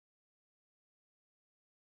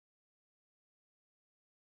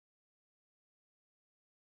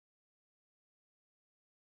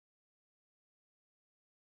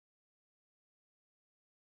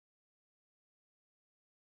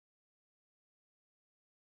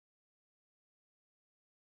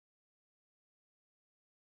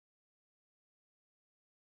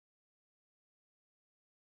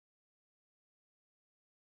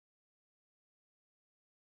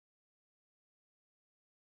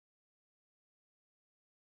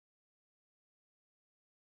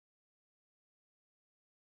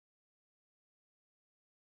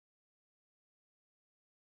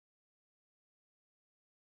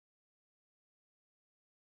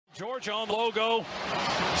Georgia on logo,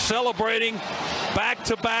 celebrating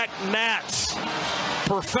back-to-back Nats.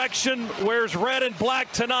 Perfection wears red and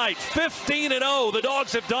black tonight. 15-0. The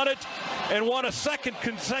Dogs have done it and won a second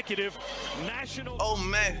consecutive national. Oh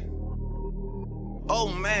man. Oh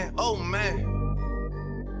man. Oh man.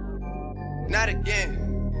 Not again.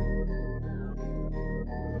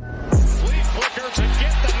 Lead flicker to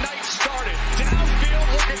get the night started.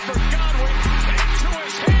 Downfield looking for Godwin. Into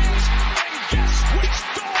his hands. And guess which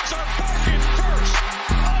Dogs are barking first?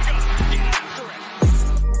 Uga, get after it.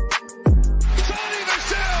 Sonny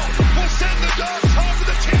Michelle will send the Dogs home to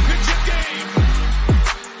the championship game.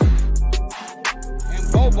 And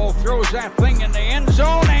Bobo throws that thing in the end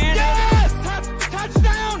zone and yes!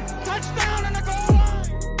 Touchdown! Touchdown in the goal line!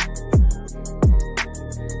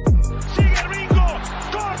 Sigue Ringo,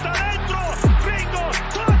 corta dentro, Ringo,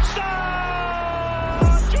 touchdown!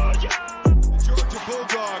 Georgia! Georgia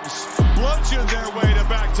Bulldogs bludgeon their way to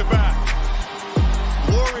back-to-back.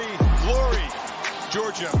 Glory, glory,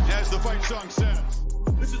 Georgia, as the fight song says.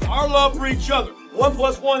 This is our love for each other. 1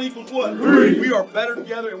 + 1 = what? 3. We are better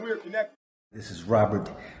together and we are connected. This is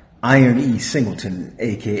Robert Iron E. Singleton,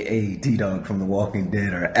 a.k.a. D-Dog from The Walking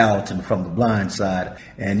Dead, or Alton from The Blind Side,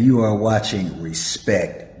 and you are watching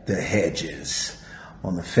Respect the Hedges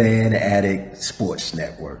on the Fan Addict Sports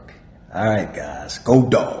Network. All right, guys, go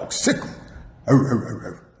Dogs, sick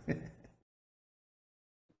 'em.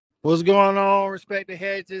 What's going on, Respect the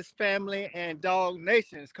Hedges, family, and Dog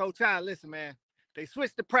Nations? Coach I, listen, man, they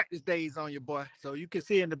switched the practice days on you, boy, so you can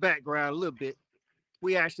see in the background a little bit.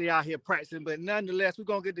 We actually out here practicing, but nonetheless, we're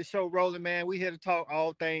going to get the show rolling, man. We here to talk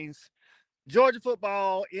all things Georgia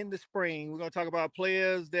football in the spring. We're going to talk about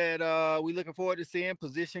players that we're looking forward to seeing,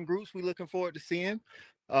 position groups we're looking forward to seeing,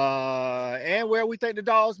 and where we think the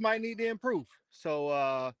Dogs might need to improve.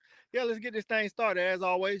 So, yeah, let's get this thing started. As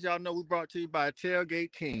always, y'all know we brought to you by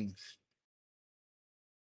Tailgate Kings.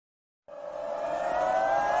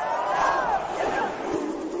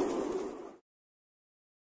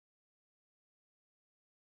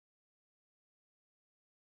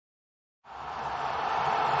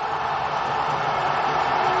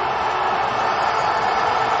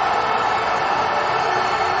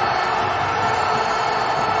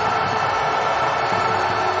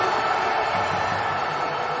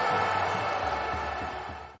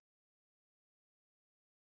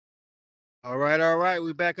 All right.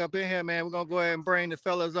 We back up in here, man. We're going to go ahead and bring the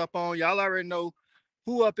fellas up on. Y'all already know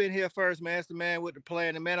who up in here first, man. It's the man with the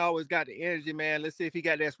plan. The man always got the energy, man. Let's see if he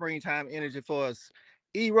got that springtime energy for us.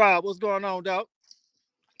 E-Rob, what's going on, dog?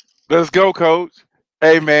 Let's go, Coach.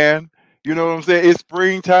 Hey, man. You know what I'm saying? It's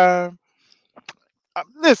springtime.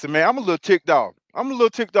 Listen, man, I'm a little ticked off.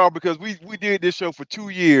 Because we did this show for 2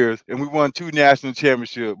 years, and we won 2 national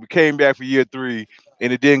championships. We came back for year 3,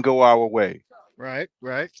 and it didn't go our way. Right.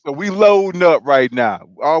 So we loading up right now.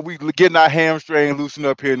 Are we getting our hamstring loosened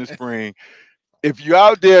up here in the spring? If you're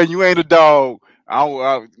out there and you ain't a dog,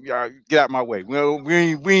 I'll get out my way.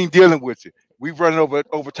 We ain't dealing with it. We running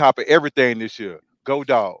over top of everything this year. Go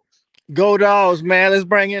Dogs. Go Dogs, man. Let's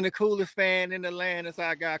bring in the coolest fan in the land. That's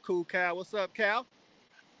our guy, Cool Cal. What's up, Cal?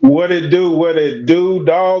 What it do,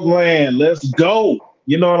 dog land. Let's go.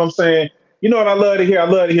 You know what I'm saying? You know what I love to hear? I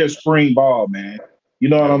love to hear spring ball, man. You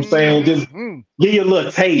know what I'm saying? Just give you a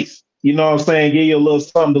little taste. You know what I'm saying? Give you a little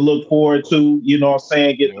something to look forward to. You know what I'm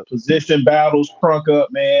saying? Get the position battles crunk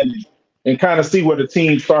up, man, and kind of see where the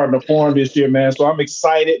team's starting to form this year, man. So I'm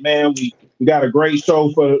excited, man. We got a great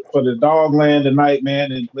show for the dog land tonight,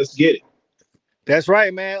 man, and let's get it. That's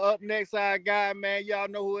right, man. Up next, our guy, man. Y'all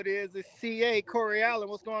know who it is. It's CA, Corey Allen.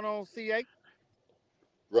 What's going on, CA?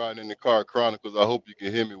 Riding in the Car Chronicles. I hope you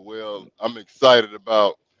can hear me well. I'm excited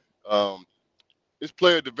about it's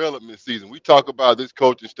player development season. We talk about this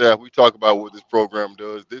coaching staff. We talk about what this program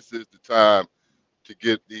does. This is the time to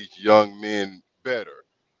get these young men better.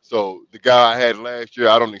 So the guy I had last year,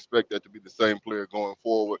 I don't expect that to be the same player going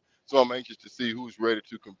forward. So I'm anxious to see who's ready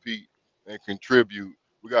to compete and contribute.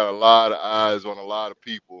 We got a lot of eyes on a lot of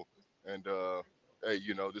people. And, hey,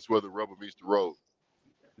 you know, this is where the rubber meets the road.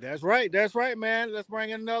 That's right, man. Let's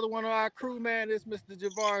bring in another one of our crew, man. This is Mr.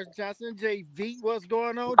 Jevaris Johnson, JV. What's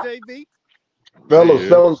going on, JV? Fellas,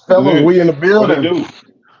 we in the building.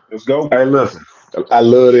 Let's go. Hey, listen, I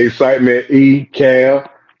love the excitement. E, Cal,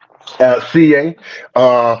 CA.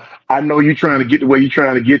 I know you're trying to get to where you're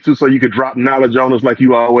trying to get to so you could drop knowledge on us like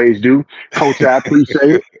you always do. Coach, I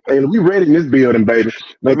appreciate it. And we ready in this building, baby.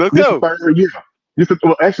 Like, Let's this go. is the 3rd year. This is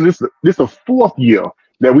the 4th year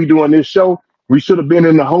that we doing this show. We should have been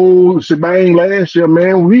in the whole shebang last year,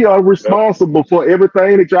 man. We are responsible for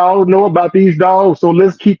everything that y'all know about these dogs. So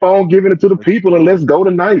let's keep on giving it to the people and let's go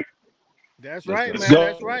tonight. That's right, man. go.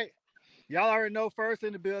 That's right. Y'all already know first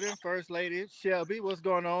in the building, First Lady Shelby. What's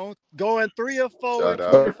going on? Going 3 or 4 and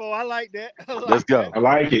 24. I like that. Let's go. I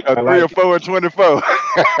like it. 3 or 4 and 24.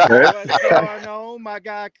 What's going on? My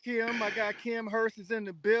guy Kim Hurst is in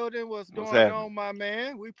the building. What's going on, my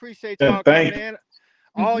man? We appreciate y'all coming in.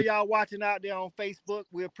 All y'all watching out there on Facebook,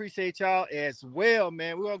 we appreciate y'all as well,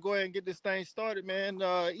 man. We're gonna go ahead and get this thing started, man.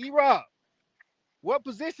 E-Rob, what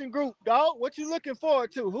position group, dog? What you looking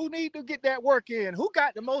forward to? Who need to get that work in? Who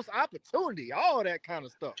got the most opportunity? All that kind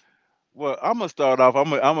of stuff. Well, I'm gonna start off. I'm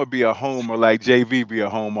gonna be a homer like JV be a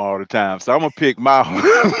homer all the time. So I'm gonna pick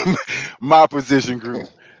my my position group.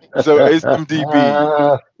 So it's them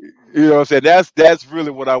DB. You know what I'm saying? That's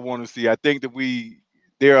really what I want to see. I think that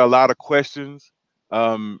there are a lot of questions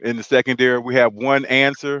in the secondary. We have one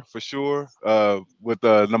answer for sure with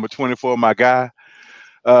number 24, my guy.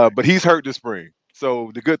 But he's hurt this spring.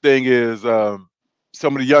 So the good thing is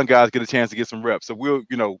some of the young guys get a chance to get some reps. So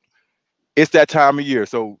it's that time of year.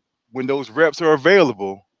 So when those reps are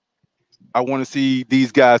available, I want to see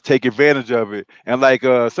these guys take advantage of it. And like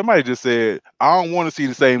somebody just said, I don't want to see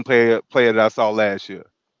the same player that I saw last year.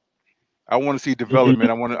 I want to see development.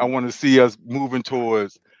 I want to see us moving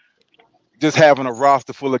towards just having a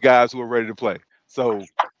roster full of guys who are ready to play. So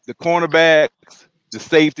the cornerbacks, the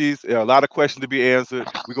safeties, there are a lot of questions to be answered.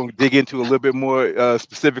 We're going to dig into a little bit more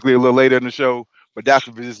specifically a little later in the show, but that's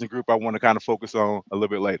the position group I want to kind of focus on a little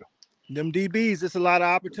bit later. Them DBs, there's a lot of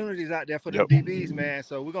opportunities out there for them DBs, man.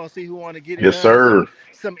 So we're going to see who want to get in. Yes, sir.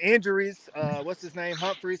 Some injuries. What's his name?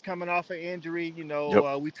 Humphreys coming off an injury. You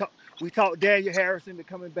know, we talked Daniel Harrison to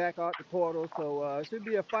coming back out the portal. So it should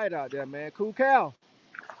be a fight out there, man. Cool Cal.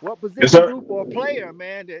 What position group or player,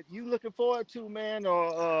 man, that you looking forward to, man,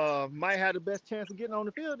 or might have the best chance of getting on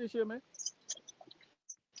the field this year, man?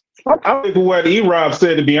 I think what E-Rob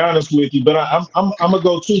said, to be honest with you, but I'm gonna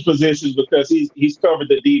go 2 positions because he's covered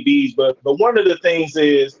the DBs. But one of the things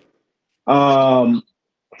is,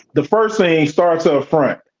 the first thing starts up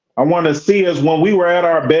front. I want to see us when we were at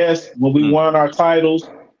our best, when we won our titles,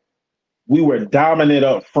 we were dominant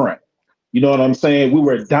up front. You know what I'm saying? We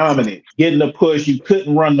were dominant, getting the push. You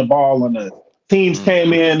couldn't run the ball on us. Teams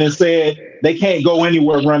came in and said they can't go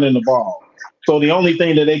anywhere running the ball. So the only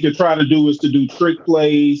thing that they could try to do is to do trick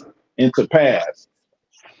plays and to pass.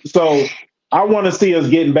 So I want to see us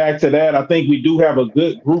getting back to that. I think we do have a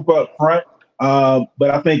good group up front,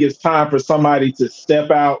 but I think it's time for somebody to step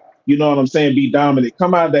out, you know what I'm saying, be dominant.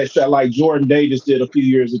 Come out of that shot like Jordan Davis did a few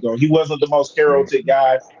years ago. He wasn't the most heralded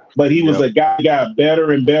guy, but he was a guy who got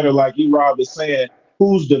better and better, like E-Rob is saying,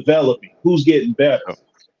 who's developing, who's getting better.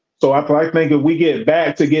 So I think if we get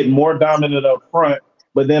back to getting more dominant up front,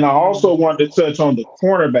 but then I also wanted to touch on the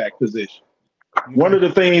cornerback position. One of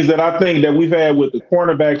the things that I think that we've had with the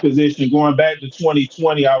cornerback position going back to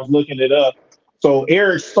 2020, I was looking it up. So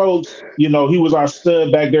Eric Stokes, you know, he was our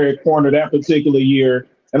stud back there at corner that particular year.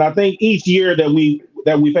 And I think each year that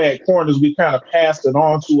we've had corners, we kind of passed it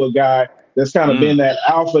on to a guy that's kind of been that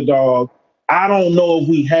alpha dog. I don't know if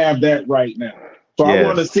we have that right now. So I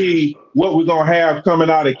want to see what we're going to have coming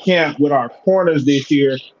out of camp with our corners this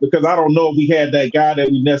year, because I don't know if we had that guy that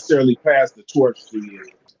we necessarily passed the torch to yet.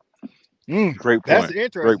 Great point. That's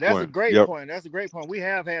interesting. That's a great point. That's a great point. We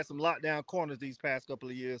have had some lockdown corners these past couple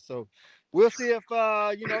of years. So we'll see if,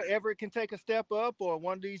 Everett can take a step up, or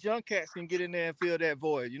one of these young cats can get in there and fill that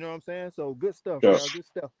void. You know what I'm saying? So good stuff, man. Good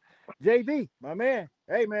stuff. JV, my man.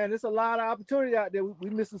 Hey, man, there's a lot of opportunity out there. We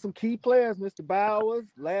missing some key players, Mr. Bowers,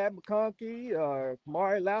 Lad McConkey,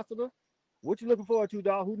 Kamari Lassiter. What you looking forward to,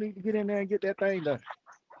 dog? Who need to get in there and get that thing done?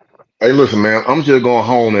 Hey, listen, man, I'm just going to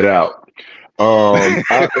hone it out. I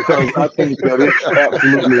think that it's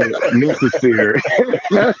absolutely necessary.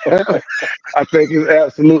 I think it's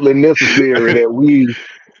absolutely necessary that we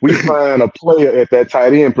find a player at that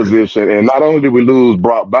tight end position. And not only did we lose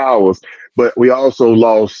Brock Bowers, but we also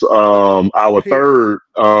lost our third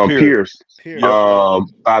Pierce. Our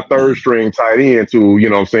third string tight end to, you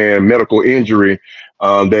know what I'm saying, medical injury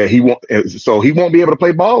that he won't be able to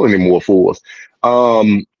play ball anymore for us.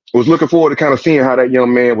 Was looking forward to kind of seeing how that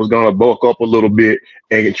young man was going to bulk up a little bit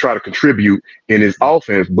and try to contribute in his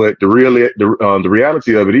offense. But the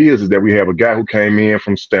reality of it is that we have a guy who came in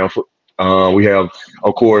from Stanford. We have,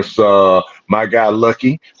 of course, my guy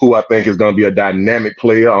Lucky, who I think is going to be a dynamic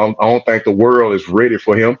player. I don't think the world is ready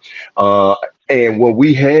for him. And what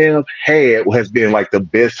we have had has been like the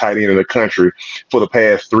best tight end in the country for the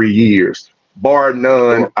past 3 years. Bar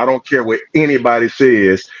none. I don't care what anybody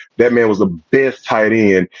says. That man was the best tight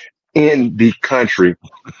end in the country.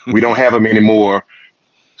 We don't have him anymore.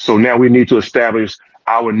 So now we need to establish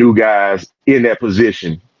our new guys in that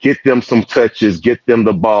position. get them some touches, get them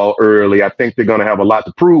the ball early. I think they're going to have a lot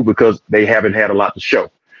to prove because they haven't had a lot to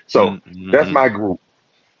show. So that's my group.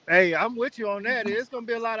 Hey, I'm with you on that. It's going to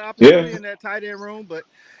be a lot of Yeah. opportunity in that tight end room, but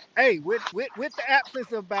hey, with the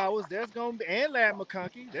absence of Bowers, there's going to be, and Lad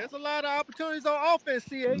McConkey, there's a lot of opportunities on offense,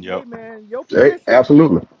 CA. Hey, man, your position. Hey,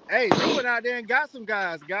 absolutely. Hey, they went out there and got some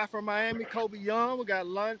guys. A guy from Miami, Kobe Young. We got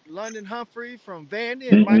London Humphrey from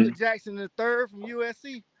Vandy and Michael Jackson III from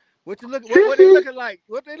USC. What they looking like?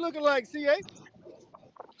 What they looking like, CA?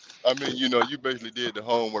 I mean, you know, you basically did the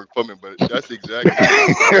homework for me, but that's exactly what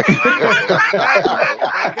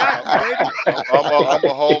I got you, baby. I'm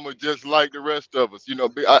a homer just like the rest of us. You know,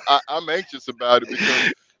 I'm anxious about it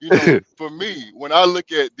because, you know, for me, when I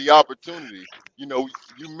look at the opportunity, you know,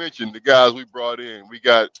 you mentioned the guys we brought in. We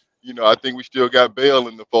got, you know, I think we still got Bale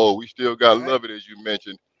in the fold. We still got Lovett, as you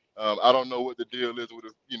mentioned. I don't know what the deal is with,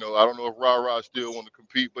 you know, I don't know if Ra still want to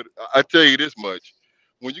compete, but I tell you this much.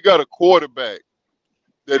 When you got a quarterback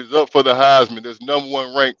that is up for the Heisman, that's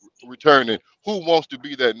 #1 ranked returning, who wants to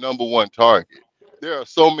be that #1 target? There are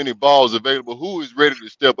so many balls available. Who is ready to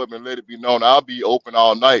step up and let it be known? I'll be open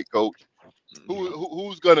all night, coach.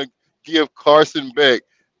 Who's going to give Carson Beck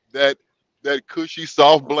that cushy,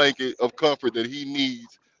 soft blanket of comfort that he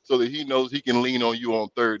needs so that he knows he can lean on you on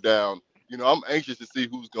third down? You know, I'm anxious to see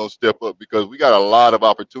who's going to step up because we got a lot of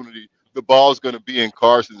opportunity. The ball's going to be in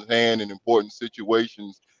Carson's hand in important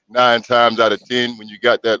situations 9 times out of 10 when you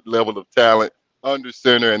got that level of talent under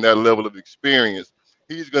center and that level of experience.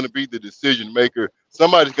 He's going to be the decision maker.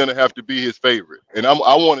 Somebody's going to have to be his favorite, and I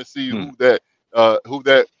want to see who that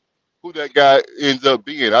guy ends up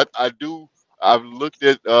being. I've looked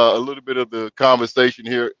at a little bit of the conversation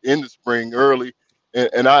here in the spring early,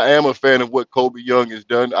 and I am a fan of what Kobe Young has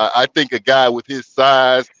done. I think a guy with his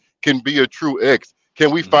size can be a true X.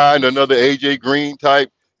 Can we find another AJ Green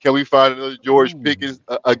type? Can we find another George Pickens,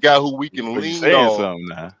 a guy who we can lean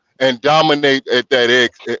on and dominate at that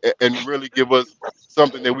X and really give us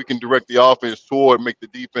something that we can direct the offense toward, make the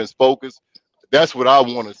defense focus? That's what I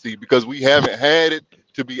want to see because we haven't had it,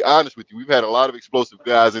 to be honest with you. We've had a lot of explosive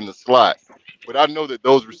guys in the slot, but I know that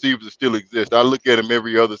those receivers still exist. I look at them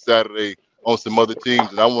every other Saturday on some other teams,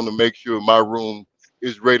 and I want to make sure my room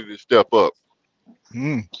is ready to step up.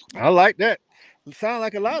 I like that. It sounds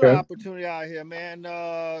like a lot of opportunity out here, man.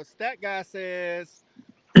 Stat Guy says,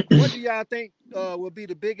 what do y'all think will be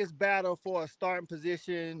the biggest battle for a starting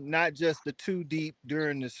position, not just the 2 deep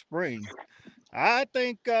during the spring? I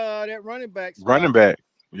think that running back spot. Running back.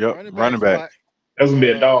 Yep, running back. That's going to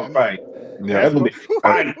be a dog fight. Yeah. That's going to be a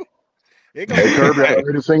fight. Hey, Kirby, I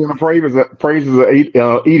heard you singing the praises of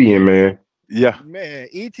Etienne, man. Yeah. Man,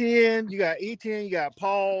 Etienne, you got Etienne, you got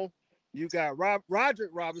Paul. You got Roderick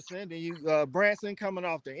Robinson, then you Branson coming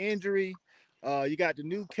off the injury. You got the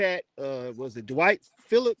new cat. Was it Dwight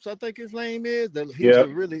Phillips? I think his name is. He's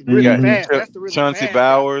really fast. That's the really Chauncey fast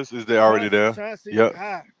Bowers guy. Is there already there?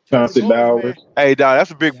 Chauncey Bowers. Hey, dog,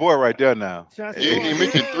 that's a big boy right there now. He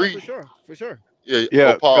mentioned 3 for sure.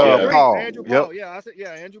 Yeah, Paul. Paul. Andrew Paul. Yeah, I said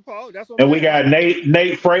Andrew Paul. That's what. And we got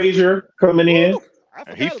Nate Frazier coming in.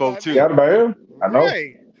 He folk too. Got about him. I know.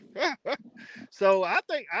 Right. So I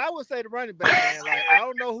think I would say the running back, man. Like I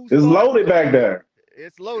don't know who's. It's loaded back there.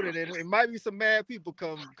 It's loaded, and it might be some mad people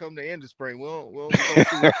come the end of spring. We'll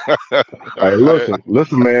Hey,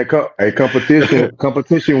 listen, man.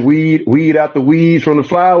 Competition. Weed out the weeds from the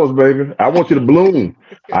flowers, baby. I want you to bloom.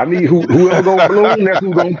 I need whoever gonna bloom. That's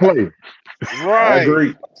who's gonna play. Right. I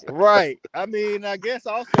agree. Right. I mean, I guess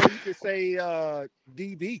also you could say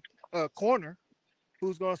DB corner.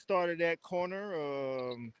 Who's gonna start at that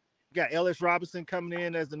corner? Got Ellis Robinson coming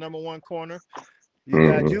in as the #1 corner. You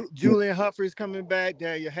got Julian Humphreys coming back.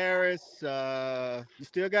 Daniel Harris. You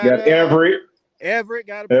still got Everett. Everett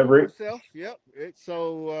got to prove himself. Yep.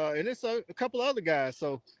 And it's a couple other guys.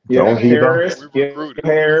 So Harris. We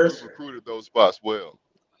recruited those spots well.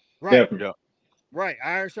 Right. Yeah. Right.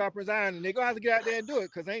 Iron sharpens iron, and they're gonna have to get out there and do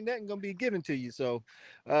it because ain't nothing gonna be given to you. So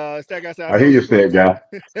that guy said, I hear you say, guy.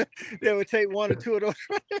 They would take 1 or 2 of those.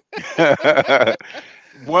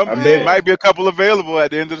 There might be a couple available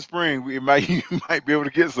at the end of the spring. You might be able to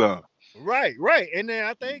get some. Right. And then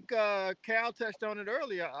I think Cal touched on it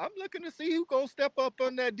earlier. I'm looking to see who's gonna step up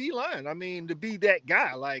on that D line. I mean, to be that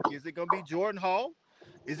guy. Like, is it gonna be Jordan Hall?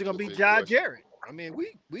 Is it gonna be Jai Jarrett? I mean,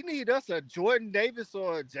 we need us a Jordan Davis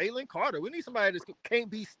or a Jalen Carter. We need somebody that can't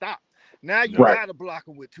be stopped. Now you gotta block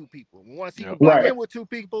him with 2 people. Once he can block him with 2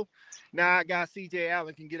 people, now I got CJ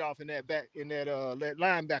Allen can get off in that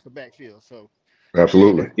linebacker backfield. So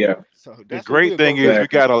absolutely, yeah. So the great thing is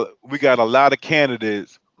we got a lot of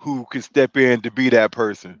candidates who can step in to be that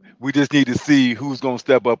person. We just need to see who's going to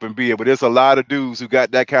step up and be it. But there's a lot of dudes who got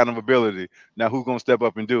that kind of ability. Now, who's going to step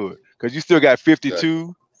up and do it? Because you still got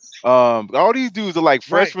 52. All these dudes are like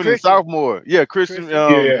freshmen and sophomore. Yeah, Christian.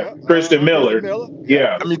 Christian Miller.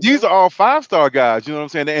 Yeah. I mean, these are all 5-star guys. You know what I'm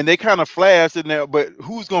saying? And they kind of flash in there. But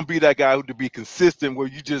who's going to be that guy who to be consistent where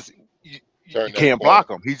you just you can't block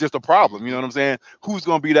him? He's just a problem. You know what I'm saying? Who's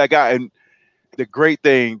going to be that guy? And the great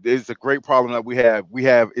thing is a great problem that we have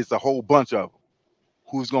it's a whole bunch of them.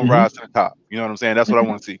 Who's going to rise to the top? You know what I'm saying? That's what I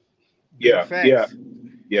want to see. Yeah.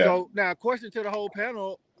 So now, question to the whole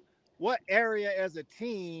panel: what area as a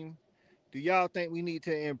team do y'all think we need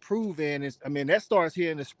to improve in? I mean, that starts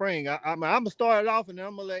here in the spring. I'm gonna start it off, and then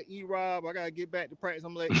I'm gonna let E-Rob. I gotta get back to practice.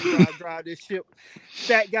 I'm gonna let E-Rob drive this ship.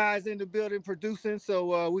 Stat guys in the building producing,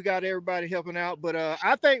 so we got everybody helping out. But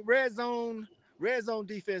I think red zone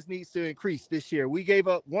defense needs to increase this year. We gave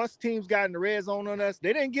up once teams got in the red zone on us.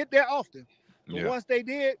 They didn't get there often, but once they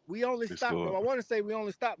did, we only stopped them. I want to say we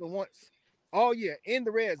only stopped them once all year in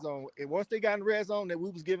the red zone. And once they got in the red zone, that we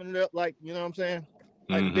was giving it up like, you know what I'm saying?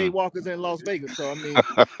 Like the Daywalkers in Las Vegas. So I mean,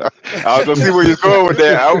 I was gonna see where you're going with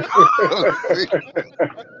that.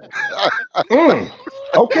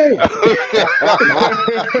 Okay.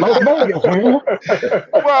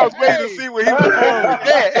 Well, I was waiting to see where he was going with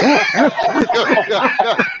that.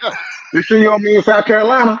 You see on me in South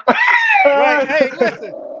Carolina? Right. Hey,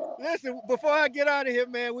 listen, before I get out of here,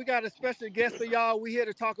 man, we got a special guest for y'all. We here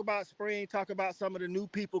to talk about spring, talk about some of the new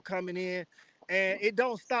people coming in. And it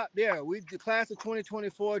don't stop there. The class of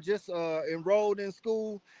 2024 just enrolled in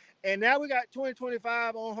school. And now we got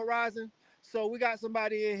 2025 on horizon. So we got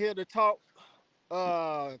somebody in here to talk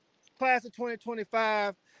class of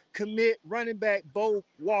 2025 commit running back Bo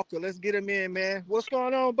Walker. Let's get him in, man. What's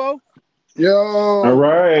going on, Bo? Yo. All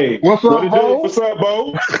right. What's up, Bo? What's up,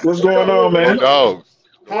 Bo? What's going on, man? Dogs.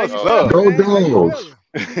 How you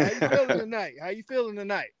feeling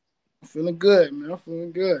tonight? I'm feeling good, man. I'm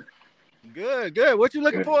feeling good. Good. What you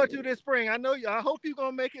looking forward to this spring? I hope you're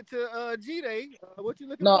gonna make it to G-Day. What you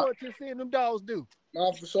looking forward to seeing them dogs do?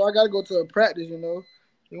 Nah, for sure. I gotta go to a practice, you know.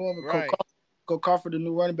 They want me to go call for the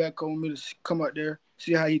new running back on me to come out there,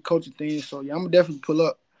 see how he coaching things. So yeah, I'm gonna definitely pull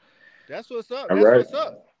up. That's what's up. What's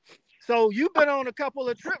up. So you've been on a couple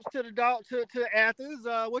of trips to to Athens.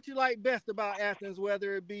 What you like best about Athens,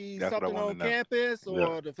 whether it be something on campus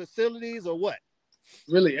or the facilities or what?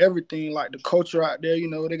 Really everything, like the culture out there, you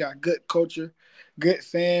know, they got good culture, good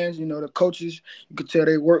fans, you know, the coaches, you could tell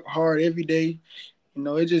they work hard every day. You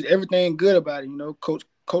know, it's just everything good about it, you know. Coach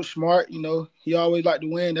Smart, you know, he always like to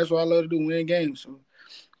win. That's what I love to do, win games. So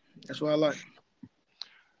that's what I like.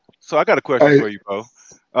 So I got a question for you, Bo.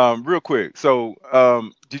 Real quick. So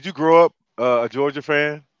did you grow up a Georgia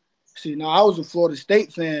fan? See, no, I was a Florida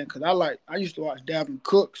State fan because I used to watch Dalvin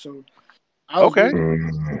Cook, so I was I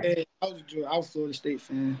was a Florida State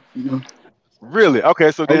fan, you know. Really?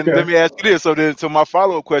 Okay, so then let me ask you this. So my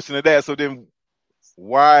follow-up question to that, so then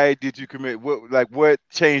why did you commit? What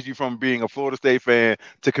changed you from being a Florida State fan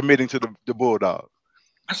to committing to the Bulldogs?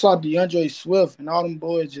 I saw DeAndre Swift and all them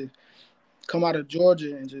boys just come out of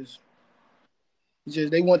Georgia and just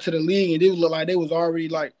they went to the league and it looked like they was already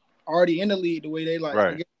in the league the way they like.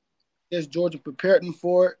 Right. I guess Georgia prepared them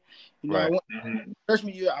for it. You know,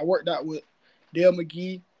 freshman year I worked out with Dale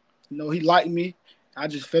McGee. You know, he liked me. I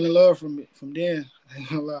just fell in love from then.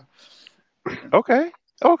 Okay.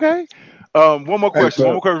 One more question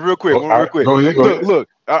real quick. Go ahead. Look,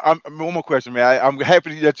 one more question, man. I'm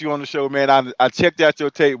happy that you're on the show, man. I checked out your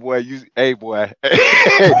tape, boy. Boy.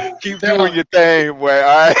 Keep doing your thing, boy.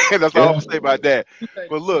 All right. That's all I'm gonna say about that.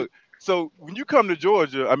 But look, so when you come to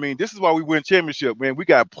Georgia, I mean, this is why we win championship, man. We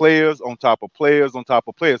got players on top of players on top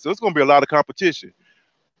of players. So it's gonna be a lot of competition.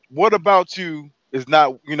 What about you is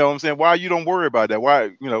not, you know what I'm saying? Why you don't worry about that?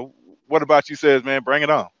 Why, you know, what about you says, man, bring it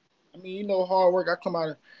on? I mean, you know, hard work. I come out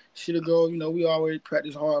of Chicago, you know, we always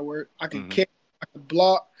practice hard work. I can kick, I can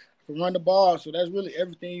block, I can run the ball. So that's really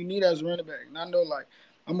everything you need as a running back. And I know, like,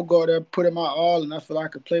 I'm going to go out there, put in my all, and I feel like I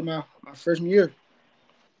could play my freshman year.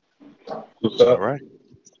 All right.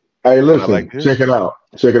 Hey, listen, check it out.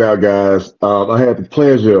 Check it out, guys. I had the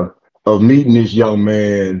pleasure of meeting this young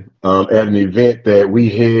man at an event that we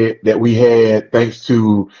had thanks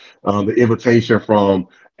to the invitation from,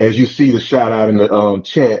 as you see the shout out in the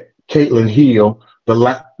chat, Caitlin Hill, the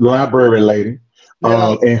library lady,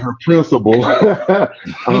 and her principal.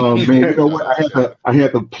 Man, you know what? I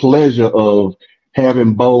had the pleasure of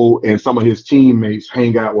having Bo and some of his teammates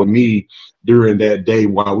hang out with me during that day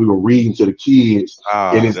while we were reading to the kids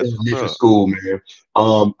in his elementary school, man.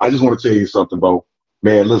 I just want to tell you something, Bo.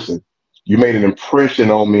 Man, listen, you made an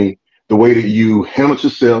impression on me the way that you handled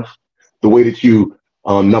yourself, the way that you,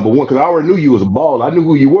 number one, because I already knew you was a baller. I knew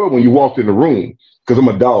who you were when you walked in the room because I'm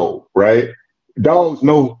a dog, right? Dogs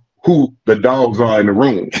know who the dogs are in the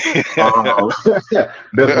room.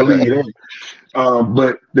 Best believe that.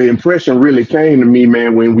 But the impression really came to me,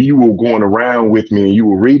 man, when you were going around with me and you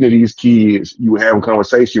were reading to these kids, you were having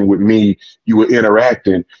conversation with me, you were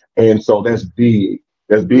interacting. And so that's big.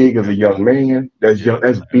 That's big as a young man. That's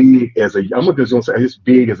big as I'm just gonna say it's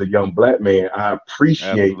big as a young black man. I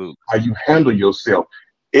appreciate how you handle yourself.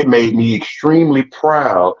 It made me extremely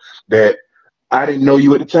proud that I didn't know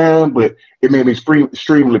you at the time, but it made me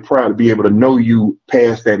extremely proud to be able to know you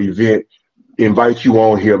past that event, invite you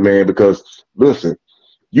on here, man, because listen,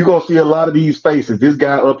 you're going to see a lot of these faces. This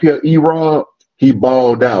guy up here, E-Rob, he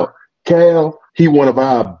balled out. Cal, he one of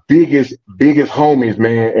our biggest homies,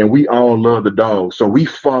 man, and we all love the dog. So we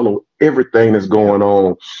follow everything that's going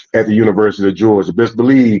on at the University of Georgia. Best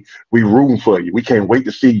believe we rooting for you. We can't wait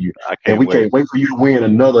to see you. Can't wait for you to win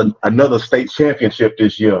another state championship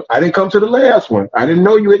this year. I didn't come to the last one. I didn't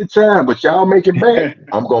know you at the time, but y'all make it back.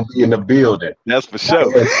 I'm going to be in the building. That's for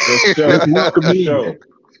sure. Let's welcome in.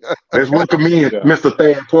 Let's welcome in Mr.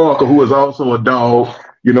 Thad Parker, who is also a dog,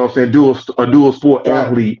 you know what I'm saying, a dual sport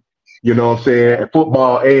athlete, you know what I'm saying,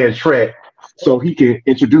 football and track. So he can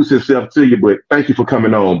introduce himself to you, but thank you for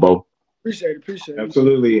coming on, Bo. Appreciate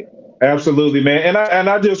it. Absolutely, man. And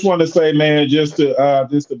I just want to say, man, just to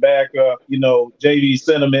back up, you know, JV's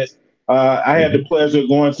sentiments. I had the pleasure of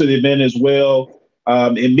going to the event as well,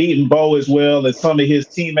 and meeting Bo as well as some of his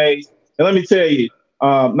teammates. And let me tell you,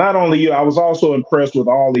 not only you, I was also impressed with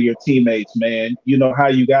all of your teammates, man. You know, how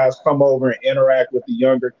you guys come over and interact with the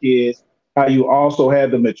younger kids, how you also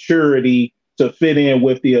had the maturity to fit in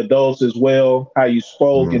with the adults as well, how you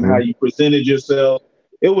spoke and how you presented yourself.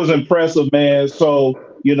 It was impressive, man. So,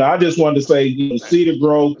 you know, I just wanted to say, you know, Cedar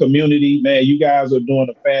Grove community, man, you guys are doing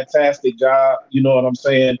a fantastic job. You know what I'm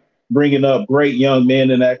saying? Bringing up great young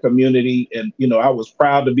men in that community. And, you know, I was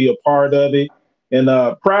proud to be a part of it. And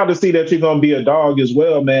proud to see that you're going to be a dog as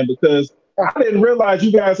well, man, because I didn't realize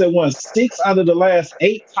you guys had won 6 out of the last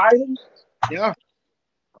 8 titles. Yeah.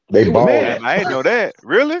 They balled. I didn't know that.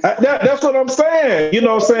 Really? That's what I'm saying. You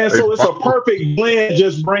know what I'm saying? So it's a perfect blend,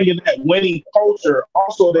 just bringing that winning culture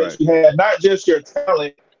also that you had, not just your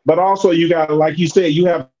talent, but also you got, like you said, you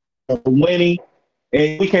have winning,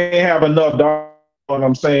 and we can't have enough dogs, you know what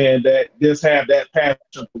I'm saying, that just have that passion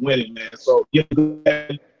for winning, man. So you know,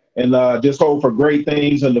 and just hope for great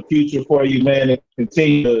things in the future for you, man, and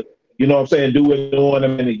continue to, you know what I'm saying, do what you're doing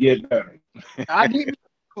and to get better. I need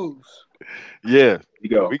moves. Yeah, you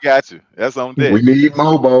go. We got you. That's on deck. We need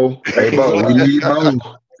Mobo. Hey, Bo, we need Mo.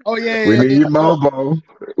 Oh, yeah. We need Mobo.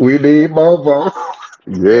 We need Mobo.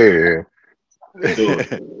 Yeah.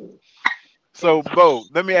 So, Bo,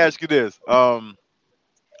 let me ask you this. Are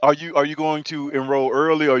you going to enroll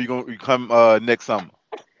early, or are you going to come next summer?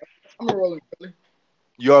 I'm enrolling early.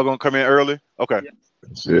 You are going to come in early? Okay. Yeah.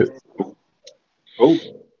 That's it. Oh.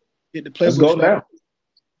 Get the play. Let's go now.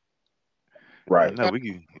 Right. No, we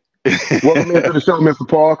can. Welcome into the show, Mr.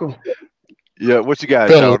 Parker. Yeah, what you got,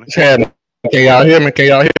 Charlie? Can y'all hear me? Can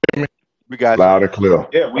y'all hear me? We got you. Loud and clear.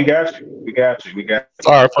 Yeah, we got you.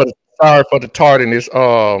 Sorry for the tardiness.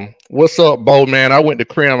 What's up, Bo, man? I went to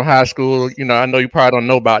Crim High School. You know, I know you probably don't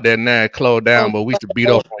know about that now. It closed down, but we used to beat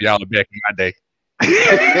up on y'all back in my day.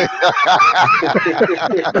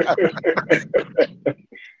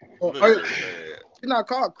 It's not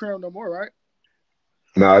called Crim no more, right?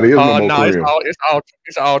 No, it is no more no, Crim.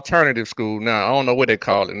 it's an alternative school now. I don't know what they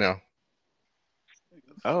call it now.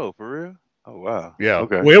 Oh, for real? Oh, wow. Yeah.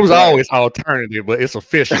 Okay. Well, it was always alternative, but it's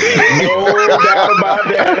official. No doubt about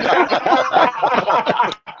that.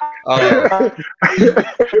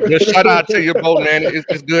 Just shout out to you, Bo, man.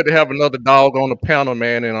 It's good to have another dog on the panel,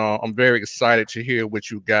 man, and I'm very excited to hear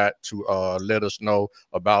what you got to let us know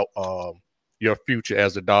about your future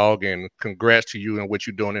as a dog, and congrats to you and what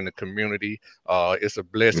you're doing in the community. It's a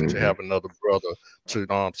blessing to have another brother to, you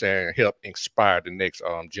know what I'm saying, help inspire the next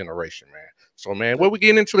generation, man. So, man, what we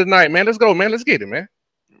getting into tonight, man? Let's go, man. Let's get it, man.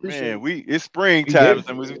 Man, it's springtime,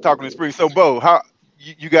 and we're talking in spring. So, Bo, how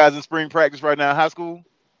you guys in spring practice right now in high school?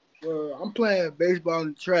 I'm playing baseball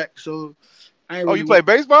and track, so I ain't really. You play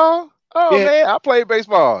baseball? Oh, Yeah. man, I play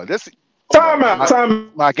baseball. That's Time out.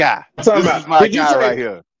 my guy. Time This out. is my Did you guy say- right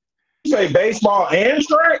here. You say baseball and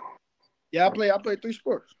track? Yeah, I play 3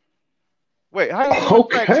 sports. Wait, how you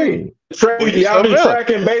Okay. Track, Well, you y'all do something else. track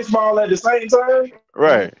and baseball at the same time?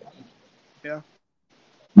 Right. Yeah.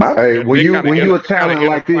 Hey, when They you kinda a talent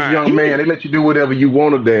like this, intertwined. young man, they let you do whatever you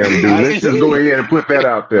want to damn do. Let's just go ahead and put that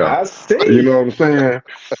out there. I see. You know what I'm saying?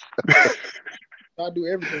 I do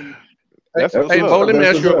everything. That's Hey, Bo, let me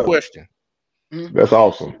ask you a question. That's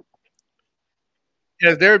awesome.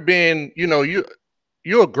 Has there been,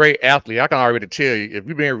 you're a great athlete. I can already tell you, if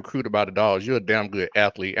you're being recruited by the Dogs, you're a damn good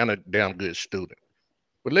athlete and a damn good student.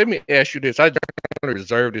 But let me ask you this. I just want to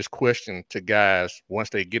reserve this question to guys once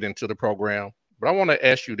they get into the program. But I want to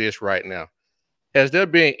ask you this right now. Has there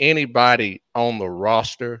been anybody on the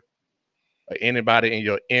roster or anybody in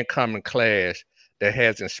your incoming class that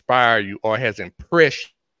has inspired you or has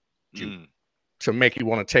impressed you to make you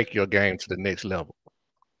want to take your game to the next level?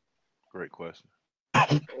 Great question.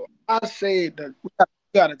 I say that we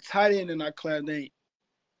got a tight end in our class name.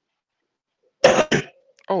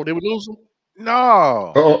 Oh, they were losing?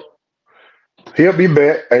 No. Oh, he'll be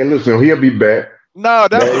back. Hey, listen, he'll be back. No,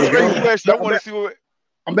 that's a great question. I want to see what.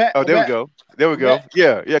 I'm back. Oh, there we go. There we go.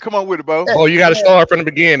 Yeah, yeah. Come on with it, Bo. Oh, you got to start from the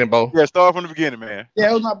beginning, Bo. Yeah, start from the beginning, man.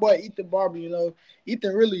 Yeah, it was my boy Ethan Barber.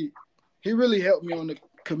 Ethan really helped me on the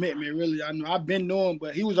commitment. Really, I know I've been knowing,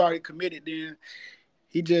 but he was already committed. Then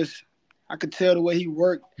I could tell the way he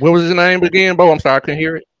worked. What was his name again, Bo? I'm sorry, I couldn't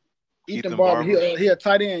hear it. Ethan Barber. He a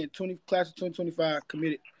tight end, class of 2025,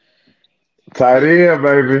 committed. Tight end,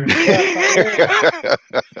 baby.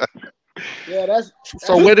 Yeah, that's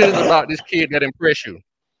so. What is it about this kid that impressed you?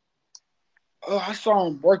 I saw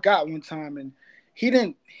him work out one time, and he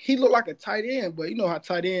looked like a tight end, but you know how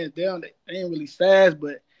tight ends they ain't really fast,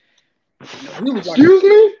 but he was like. Excuse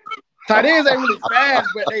me. Tight ends ain't really fast,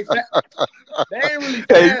 but they ain't really fast.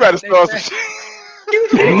 Hey, you better start some shit.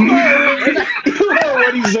 You know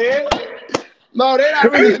what he said? No, they're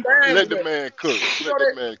not really fast. Let the man cook. Let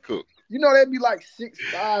the man cook. They'd be like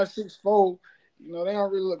 6'5", 6'4". They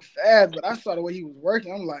don't really look fast, but I saw the way he was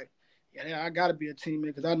working. I'm like, yeah, I got to be a teammate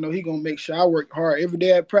because I know he going to make sure I work hard. Every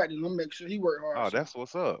day at practice, I'm going to make sure he work hard. Oh, that's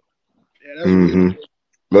what's up. Yeah, that's really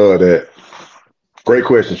Love that. Great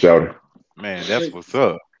question, Shouty. Man, that's what's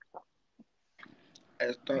up.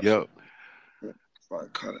 Yep.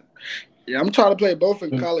 Yeah, I'm trying to play both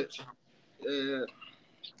in college.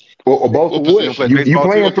 Well, both of what? You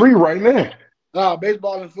playing 3 right now. Nah,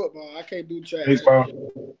 baseball and football. I can't do track. Baseball.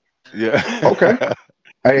 Yeah. Okay.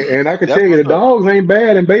 Hey, and I can tell you the Dogs ain't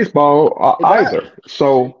bad in baseball either.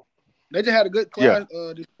 So they just had a good class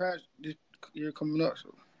this year coming up.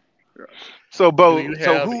 So Bo,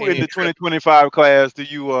 so who in the 2025 class do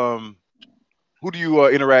you who do you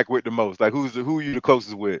interact with the most? Like who are you the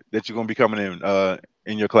closest with that you're gonna be coming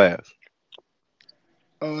in your class?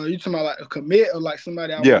 You talking about like a commit or like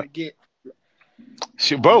somebody I want to get?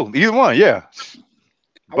 Both, either one, yeah.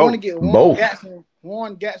 I want to get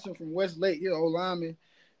Warren Gatson from Westlake. He's an old lineman.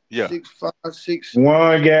 Yeah. 6'5", 6.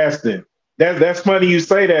 Warren Gaston. That's funny you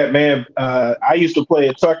say that, man. I used to play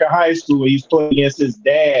at Tucker High School. He used to play against his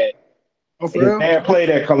dad. Oh, for his real? dad played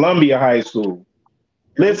at Columbia High School.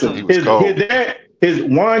 Listen, his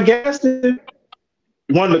Warren Gaston,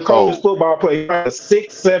 one of the coldest football players,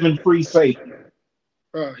 6'7" free safety.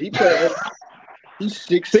 He played. He's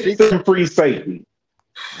 6'7" free safety.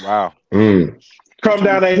 Wow. Come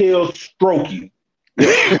down that hill, stroke you.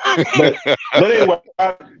 but anyway,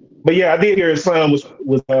 but yeah, I did hear his son was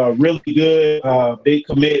really good, big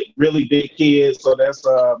commit, really big kid. So that's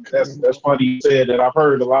funny you said that. I've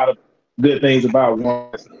heard a lot of good things about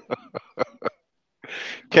one.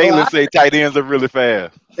 Kayla say tight ends are really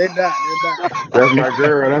fast. They're not. That's my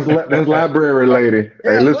girl. That's library lady.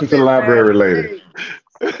 Hey, listen to the library lady.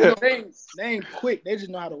 They ain't quick. They just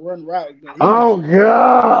know how to run routes. Oh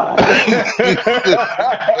God!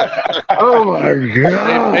 Oh my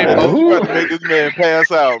God! Hey, Bo, you about to make this man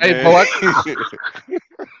pass out, man. Bo,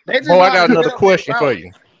 I got another question for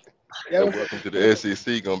you. Yeah, welcome to the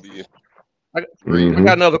SEC. Gonna be. I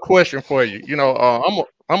got another question for you.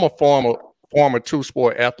 I'm a former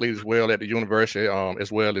two-sport athlete as well at the university,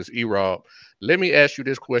 as well as E-Rob. Let me ask you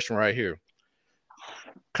this question right here.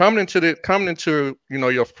 Coming into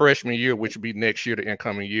your freshman year, which will be next year, the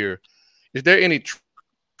incoming year, is there any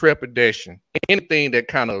trepidation, anything that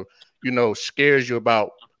kind of scares you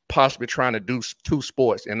about possibly trying to do 2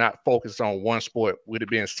 sports and not focus on one sport with it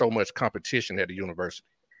being so much competition at the university?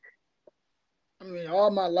 I mean, all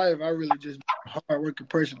my life, I really just been a hard-working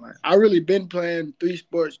person. Like, I really been playing 3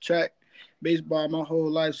 sports, track, baseball, my whole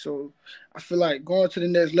life. So I feel like going to the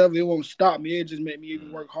next level, it won't stop me. It just make me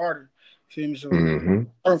even work harder. Feel me? So I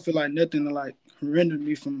don't feel like nothing to like render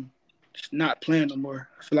me from just not playing no more.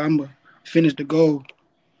 I feel like I'm gonna finish the goal.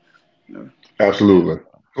 Absolutely.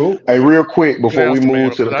 Cool. Hey, real quick before we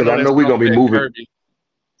move to because I know we're gonna be moving.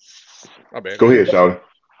 My bad. Go ahead, Charlie.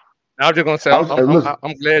 I was just gonna say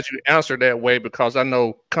I'm glad you answered that way because I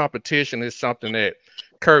know competition is something that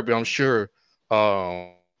Kirby, I'm sure,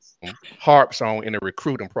 harps on in the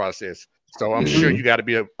recruiting process. So I'm sure you got to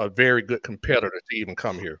be a very good competitor to even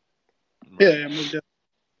come here. Yeah, most definitely.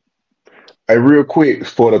 Hey, real quick,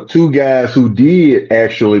 for the two guys who did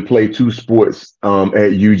actually play two sports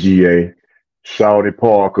at UGA, Shawty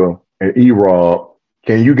Parker and E-Rob,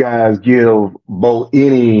 can you guys give both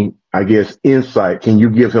any, I guess, insight? Can you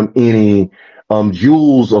give him any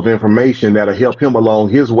jewels of information that'll help him along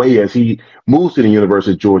his way as he moves to the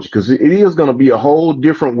University of Georgia? Because it is going to be a whole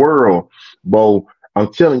different world, Bo.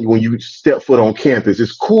 I'm telling you, when you step foot on campus,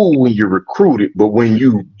 it's cool when you're recruited, but when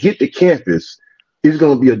you get to campus, it's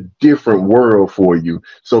going to be a different world for you.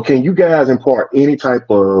 So can you guys impart any type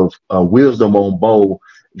of wisdom on Bo,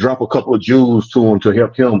 drop a couple of jewels to him to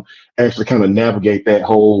help him actually kind of navigate that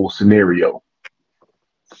whole scenario?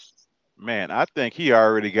 Man, I think he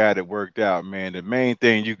already got it worked out, man. The main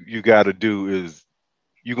thing you got to do is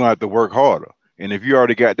you're going to have to work harder. And if you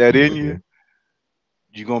already got that in you,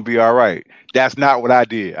 you're going to be all right. That's not what I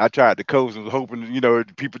did. I tried to coach and was hoping,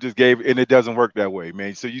 people just gave it, and it doesn't work that way,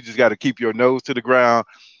 man. So you just got to keep your nose to the ground.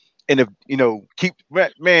 And if, keep,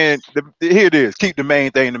 man, here it is. Keep the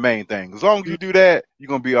main thing the main thing. As long as you do that, you're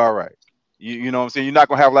going to be all right. You know what I'm saying? You're not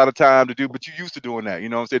going to have a lot of time to do, but you're used to doing that. You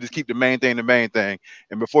know what I'm saying? Just keep the main thing the main thing.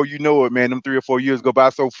 And before you know it, man, them 3 or 4 years go by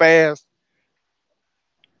so fast.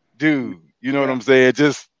 Dude, you know what I'm saying?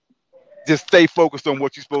 Just stay focused on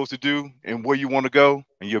what you're supposed to do and where you want to go,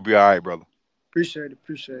 and you'll be all right, brother. Appreciate it.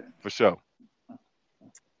 For sure.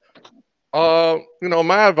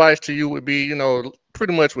 My advice to you would be,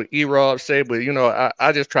 pretty much what E-Rob said, but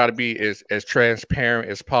I just try to be as transparent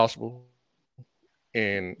as possible.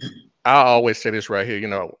 And I always say this right here,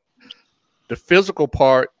 the physical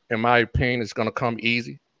part, in my opinion, is going to come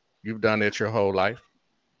easy. You've done that your whole life.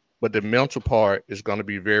 But the mental part is going to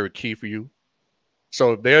be very key for you.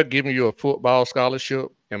 So if they're giving you a football scholarship,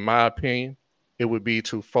 in my opinion, it would be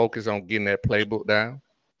to focus on getting that playbook down.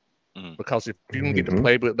 Because if you can get the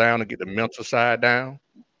playbook down and get the mental side down,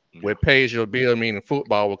 what pays your bill, meaning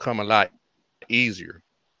football, will come a lot easier.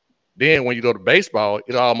 Then when you go to baseball,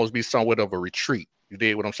 it'll almost be somewhat of a retreat. You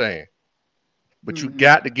dig what I'm saying? But you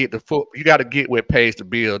got to get you got to get what pays the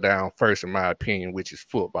bill down first, in my opinion, which is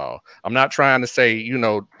football. I'm not trying to say,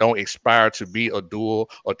 don't aspire to be a dual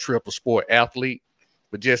or triple sport athlete,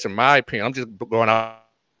 but just in my opinion, I'm just going out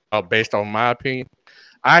based on my opinion.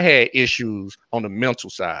 I had issues on the mental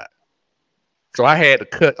side. So I had to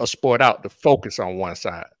cut a sport out to focus on one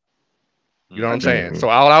side. You know what I'm saying? So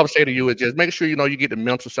all I would say to you is just make sure, you get the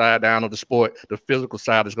mental side down of the sport. The physical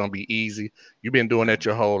side is going to be easy. You've been doing that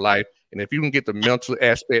your whole life. And if you can get the mental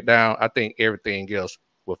aspect down, I think everything else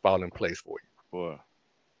will fall in place for you. Boy.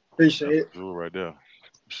 Appreciate it. Right there.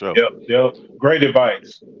 So. Yep. Great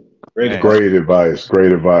advice. Great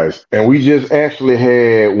advice. And we just actually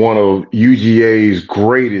had one of UGA's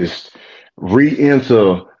greatest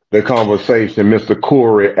re-enter the conversation, Mr.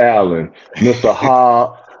 Corey Allen,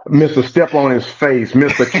 Mr. Step on his face,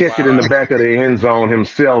 Mr. Catch it in the back of the end zone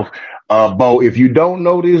himself. Bo, if you don't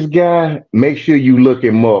know this guy, make sure you look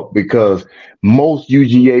him up, because most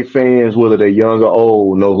UGA fans, whether they're young or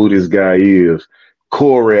old, know who this guy is.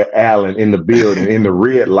 Corey Allen in the building in the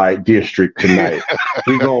red light district tonight.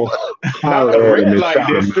 We're going to holler at him.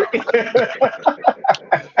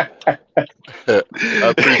 I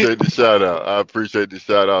appreciate the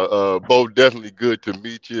shout out. Bo, definitely good to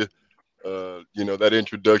meet you. That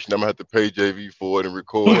introduction, I'm gonna have to pay JV for it and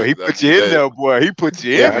record. Boy, he put you in there, boy. He put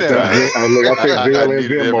you in there.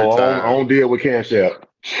 I don't deal with Cash App.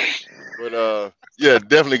 But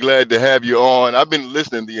definitely glad to have you on. I've been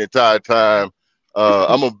listening the entire time.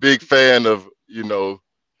 I'm a big fan of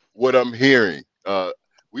what I'm hearing.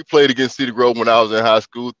 We played against Cedar Grove when I was in high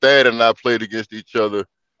school. Thad and I played against each other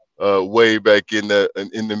way back in the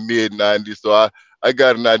mid '90s. So I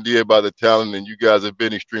got an idea about the talent, and you guys have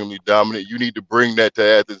been extremely dominant. You need to bring that to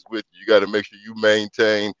Athens with you. You got to make sure you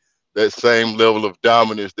maintain that same level of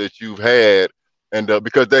dominance that you've had, and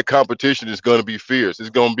because that competition is going to be fierce.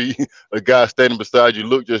 It's going to be a guy standing beside you,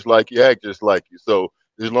 look just like you, act just like you. So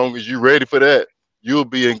as long as you're ready for that, you'll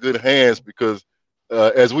be in good hands, because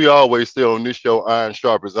as we always say on this show, iron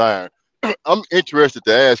sharp as iron. I'm interested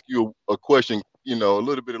to ask you a question, a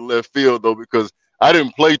little bit of left field, though, because I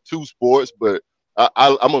didn't play two sports, but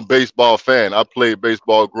I'm a baseball fan. I played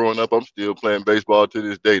baseball growing up. I'm still playing baseball to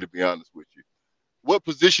this day, to be honest with you. What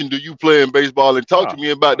position do you play in baseball? And talk to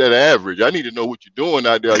me about that average. I need to know what you're doing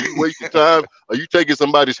out there. Are you wasting time? Are you taking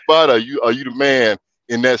somebody's spot? Are you the man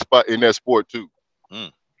in that spot, in that sport too?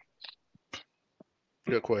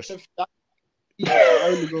 Good question.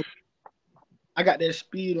 I I got that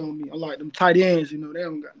speed on me. I like them tight ends, you know, they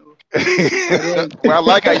don't got no. Well, I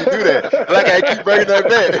like how you do that. I like how you keep bringing that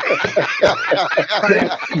back.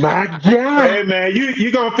 My God. Hey, man,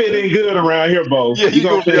 you going to fit in good around here, Bo. Yeah, you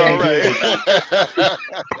going to be all right.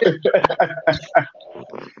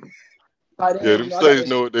 Yeah, them Saints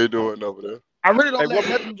know what they're doing over there. I really don't let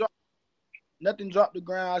nothing drop the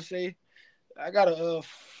ground. I say I got a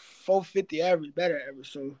 450 average, better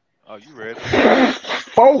average. So. Oh, you ready?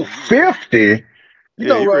 450. You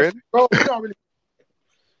know, Russ, bro, we don't really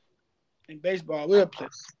in baseball. We'll play.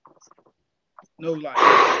 No, like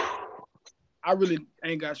I really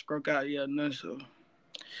ain't got struck out yet, none. So.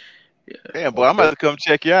 Yeah. Damn, boy, I'm about to come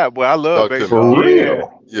check you out, boy. I love baseball. For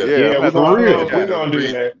real. Yeah, we're gonna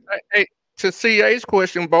do that. Hey, to CA's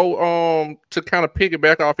question, Bo, to kind of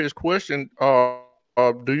piggyback off his question,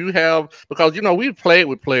 do you have, because you know we've played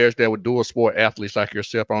with players that were dual sport athletes like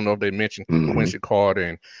yourself. I don't know if they mentioned Quincy Carter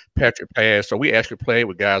and Patrick Pass. So we actually played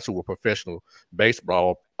with guys who were professional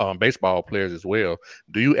baseball players as well.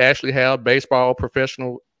 Do you actually have baseball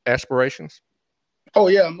professional aspirations? Oh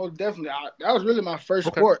yeah, most definitely. That was really my first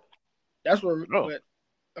sport. That's what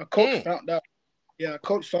a coach found out. Yeah, a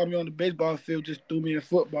coach saw me on the baseball field, just threw me in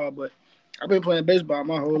football, but I've been playing baseball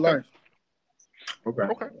my whole life. Okay.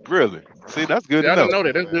 Really? See, that's good to I know. didn't know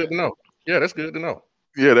that. That's good to know. Yeah, that's good to know.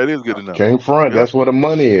 Yeah, that is good to know. Can't front. That's where the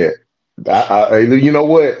money at. You know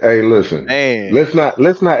what? Hey, listen. Man. Let's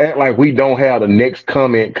not act like we don't have the next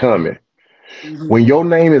comment coming. When your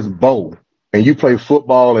name is Bo and you play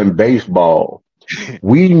football and baseball,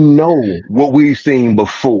 we know what we've seen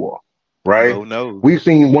before, right? We've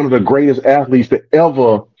seen one of the greatest athletes to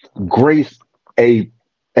ever grace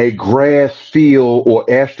a grass field or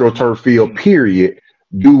AstroTurf field, period,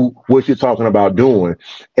 do what you're talking about doing.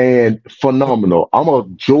 And phenomenal. I'm a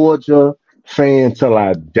Georgia fan till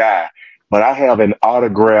I die, but I have an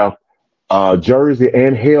autographed jersey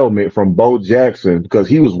and helmet from Bo Jackson because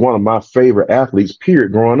he was one of my favorite athletes,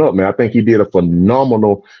 period, growing up, man. I think he did a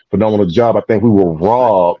phenomenal job. I think we were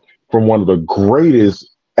robbed from one of the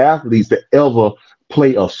greatest athletes to ever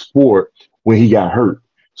play a sport when he got hurt.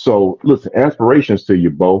 So, listen, aspirations to you,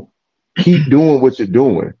 Bo. Keep doing what you're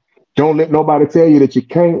doing. Don't let nobody tell you that you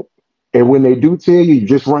can't. And when they do tell you, you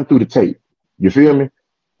just run through the tape. You feel me?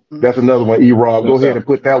 That's another one, E-Rob. Go ahead and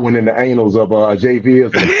put that one in the annals of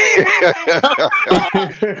JV's.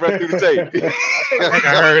 Run through the tape. I think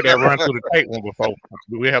I heard that run through the tape one before.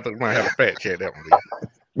 We might have a fact check that one.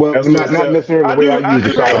 Well, not necessarily the way I use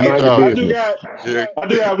it. I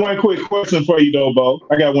do have one quick question for you, though, Bo.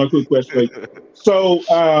 I got one quick question for you. So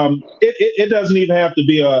it doesn't even have to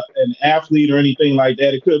be an athlete or anything like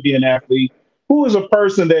that. It could be an athlete. Who is a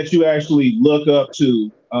person that you actually look up to?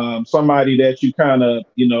 Somebody that you kind of,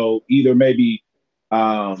 either maybe,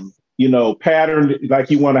 pattern like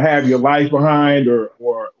you want to have your life behind, or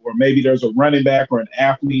maybe there's a running back or an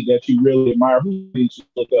athlete that you really admire. Who do you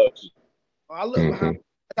look up to? I look behind.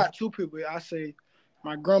 I got two people. I say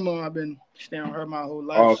my grandma. I've been staying with her my whole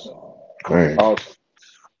life. Awesome. Awesome.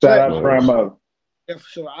 Shout out to grandmother. Yeah, for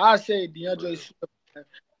sure. I say DeAndre Swift.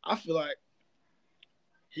 I feel like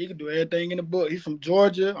he can do everything in the book. He's from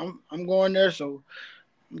Georgia. I'm going there, so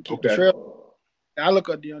keep the trail. I look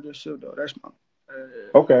at DeAndre Swift though. That's my.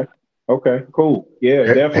 Okay. Cool. Yeah,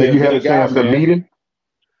 definitely. Have you had a chance to meet him?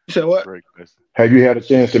 You said what? Have you had a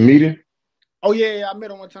chance to meet him? Oh yeah. I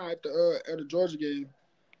met him one time at the Georgia game.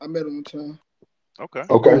 I met him one time. Okay.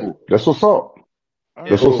 Cool. That's what's up.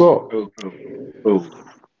 That's what's up. Cool.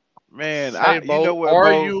 Man, hey, Bo, you know what, are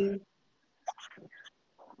Bo? you?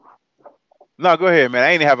 No, go ahead, man. I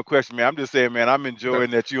ain't have a question, man. I'm just saying, man, I'm enjoying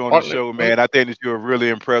that you on the show, man. I think that you're a really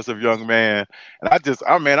impressive young man. And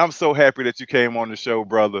I'm so happy that you came on the show,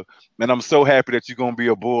 brother. And I'm so happy that you're gonna be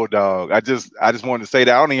a Bulldog. I just wanted to say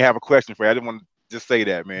that. I don't even have a question for you. I just want to just say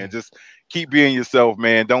that, man. Just keep being yourself,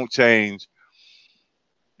 man. Don't change.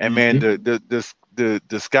 And man, the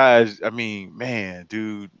skies, I mean, man,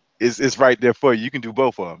 dude, it's right there for you. You can do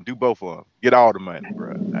both of them. Do both of them. Get all the money,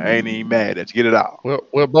 bro. I ain't even mad at you. Get it all. Well,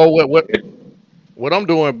 Bo, what I'm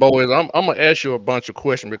doing, Bo, is I'm gonna ask you a bunch of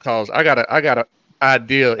questions because I got an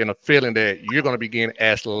idea and a feeling that you're gonna be getting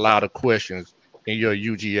asked a lot of questions in your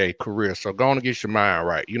UGA career. So go on and get your mind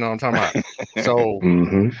right. You know what I'm talking about? So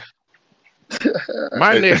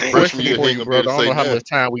my next question for you, brother, I don't know how much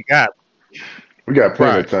time we got. We got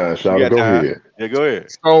plenty of time, Shawty. Go ahead. Yeah, go ahead.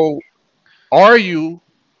 So are you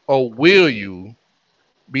or will you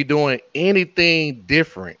be doing anything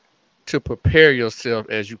different to prepare yourself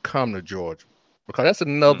as you come to Georgia? Because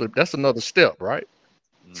that's another step, right?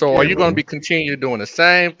 So are you going to be continue doing the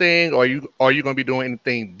same thing, or are you going to be doing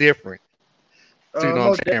anything different? So you know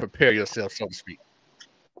what I'm saying, prepare yourself, so to speak.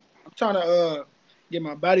 trying to get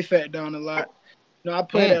my body fat down a lot. You know, I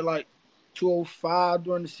played at like 205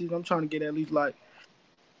 during the season. I'm trying to get at least like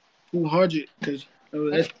 200 because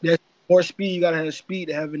that's more speed. You gotta have speed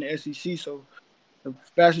to have in the SEC. So the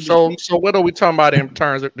faster. So what are we talking about in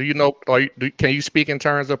terms of? Do you know? Can you speak in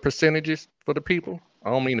terms of percentages for the people? I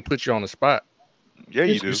don't mean to put you on the spot. Yeah,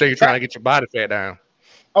 you do. You say you're trying to get your body fat down.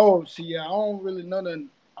 Oh, see, yeah, I don't really know nothing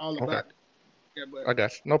all about that. Yeah, but I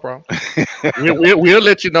got you. No problem. we'll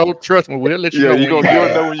let you know. Trust me, we'll let you know. You'll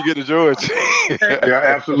know when you get to Georgia. Yeah,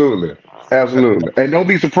 absolutely. Absolutely. And don't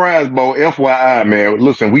be surprised, Bo. FYI, man.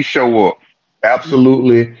 Listen, we show up.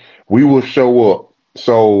 Absolutely. We will show up.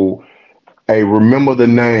 So, hey, remember the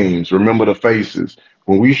names, remember the faces.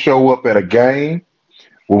 When we show up at a game,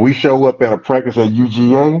 when we show up at a practice at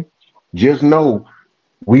UGA, just know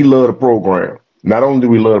we love the program. Not only do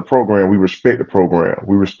we love the program, we respect the program.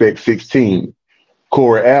 We respect 16.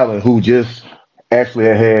 Corey Allen, who just actually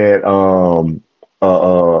had a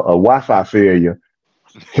Wi-Fi failure.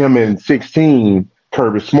 Him and 16,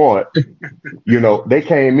 Kirby Smart, you know, they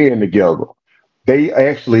came in together. They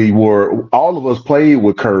actually were, all of us played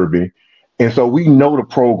with Kirby. And so we know the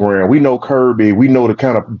program. We know Kirby. We know the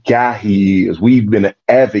kind of guy he is. We've been an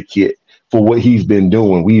advocate for what he's been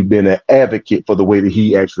doing. We've been an advocate for the way that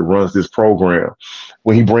he actually runs this program.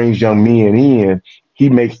 When he brings young men in, he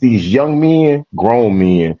makes these young men grown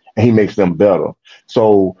men, and he makes them better.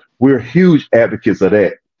 So we're huge advocates of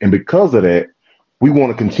that. And because of that, we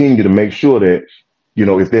want to continue to make sure that, you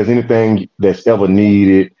know, if there's anything that's ever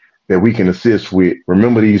needed that we can assist with,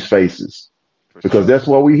 remember these faces. Because that's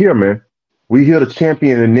why we're here, man. We're here to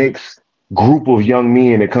champion the next group of young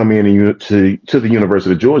men that come in to the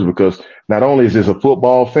University of Georgia, because not only is this a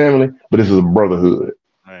football family, but this is a brotherhood.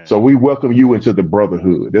 Man. So we welcome you into the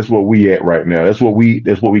brotherhood. That's what we at right now. That's what we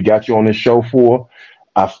got you on this show for.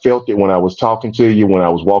 I felt it when I was talking to you, when I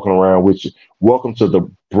was walking around with you. Welcome to the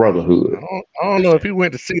brotherhood. I don't know if he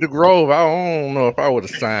went to Cedar Grove. I don't know if I would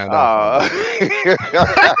have signed off.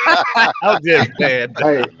 I'm just bad.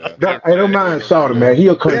 Hey, don't mind Sauter, man. He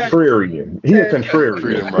a contrarian. He a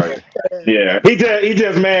contrarian, right? Yeah, he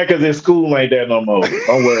just mad because his school ain't there no more.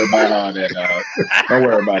 Don't worry about all that, dog. Don't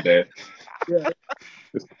worry about that. Yeah.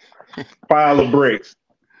 Pile of bricks.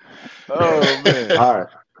 Oh man! All right.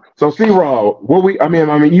 So, C-Raw,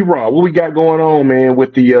 E-Raw, what we got going on, man,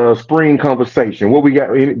 with the spring conversation? What we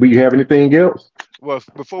got? Do you have anything else? Well,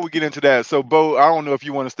 before we get into that, so Bo, I don't know if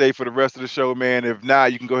you want to stay for the rest of the show, man. If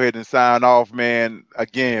not, you can go ahead and sign off, man.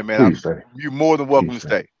 Again, man, you're more than welcome to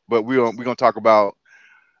stay. But we're gonna talk about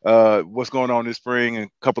what's going on this spring and a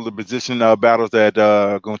couple of position battles that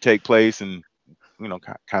are gonna take place, and you know,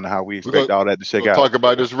 kind of how we expect all that to shake out. Talk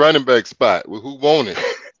about this running back spot. Who won it?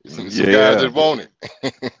 Some guys that want it.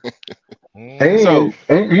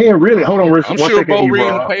 And really, hold on, I'm sure Bo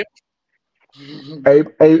reading the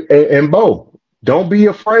paper. And Bo, don't be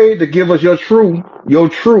afraid to give us your true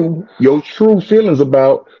feelings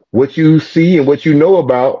about what you see and what you know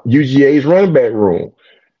about UGA's running back room.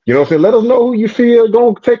 You know what I'm saying? Let us know who you feel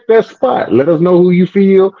gonna take that spot. Let us know who you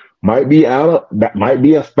feel might be that might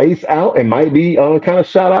be a space out and might be kind of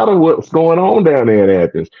shot out of what's going on down there in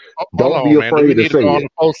Athens. Don't be afraid to say it. On a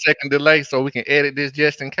 4-second delay so we can edit this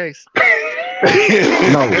just in case.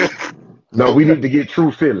 No, we need to get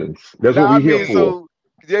true feelings. That's what we're here for.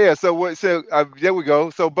 There we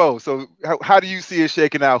go. So Bo, how do you see it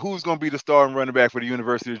shaking out? Who's going to be the starting running back for the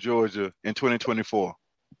University of Georgia in 2024?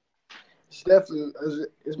 It's definitely,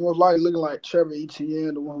 it's most likely looking like Trevor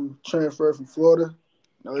Etienne, the one who transferred from Florida.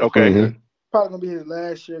 Okay. Probably gonna be his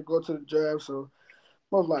last year, go to the draft, so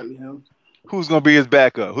most likely him. Who's gonna be his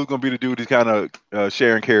backup? Who's gonna be the dude he's kind of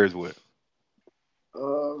sharing carries with?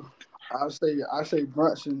 I say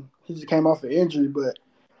Brunson. He just came off an injury, but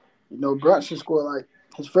you know Brunson scored like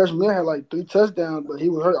his freshman year had like 3 touchdowns, but he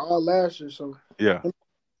was hurt all last year. So yeah, I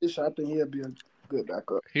think he'll be a good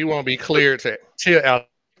backup. He won't be cleared till after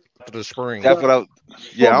the spring. That's what I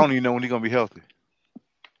don't even know when he's gonna be healthy.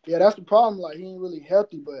 Yeah, that's the problem. Like he ain't really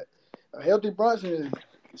healthy, but a healthy Brunson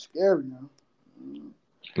is scary,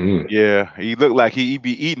 man. Yeah, he looked like he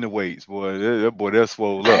be eating the weights, boy. That boy, that's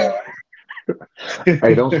swole up.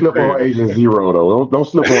 Hey, don't slip on Agent Zero though. Don't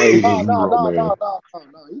slip on Agent Zero, man. No,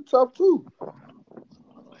 he tough too.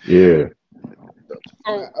 Yeah.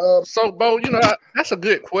 So Bo, you know that's a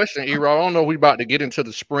good question, Ero. I don't know if we about to get into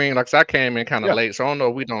the spring. Like I came in kind of late, so I don't know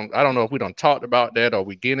if we don't talked about that or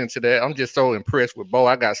we get into that. I'm just so impressed with Bo.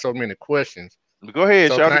 I got so many questions. Go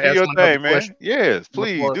ahead, shout out, do your thing, man. Yes,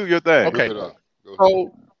 please do your thing. Okay.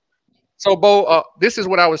 So Bo, this is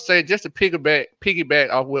what I would say, just to piggyback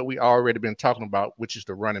off what we already been talking about, which is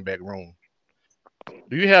the running back room.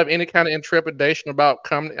 Do you have any kind of intrepidation about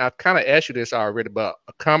coming? I've kind of asked you this already, but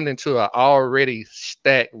coming into an already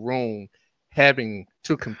stacked room, having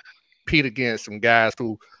to compete against some guys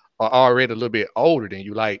who are already a little bit older than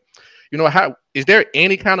you. Like, you know, how is there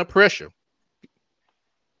any kind of pressure?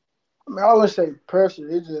 I mean, I wouldn't say pressure.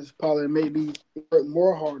 It just probably made me work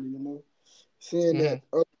more harder, you know, seeing that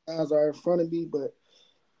other guys are in front of me, but,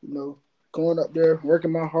 you know, going up there,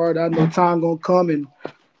 working my heart. I know time going to come and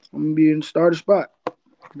I'm going to be in the starter spot.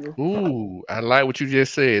 You know? Ooh, I like what you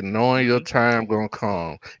just said, knowing your time going to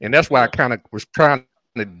come. And that's why I kind of was trying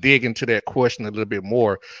to dig into that question a little bit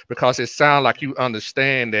more, because it sounds like you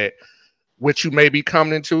understand that what you may be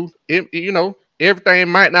coming into, you know, everything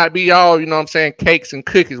might not be all, you know what I'm saying, cakes and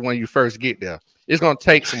cookies when you first get there. It's going to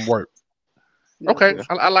take some work. Okay,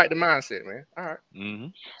 I like the mindset, man. All right.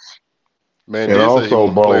 Man, And they also, say he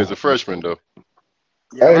won't play Bo, as a freshman, though.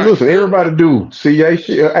 hey, listen, everybody do. CA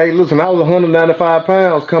shit. Hey, listen, I was 195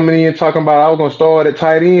 pounds coming in talking about I was going to start at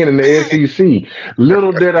tight end in the SEC.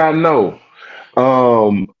 Little did I know.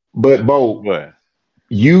 But, Bo,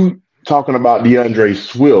 you talking about DeAndre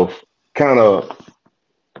Swift kind of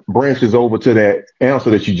branches over to that answer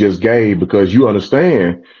that you just gave, because you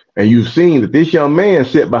understand and you've seen that this young man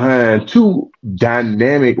sat behind two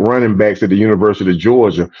dynamic running backs at the University of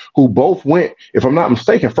Georgia who both went, if I'm not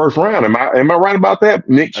mistaken, first round. Am I right about that?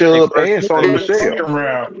 Nick Chubb and Sony Michel. Second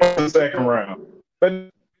round. Second round.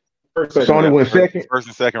 Sony went second. First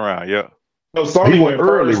and second round, yeah. No, Sony He went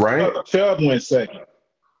early, first, right? Chubb went second.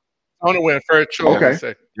 Sony went first. Chubb went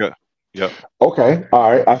second. Yeah. Yep. Okay.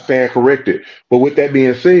 All right. I stand corrected. But with that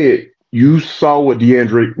being said, you saw what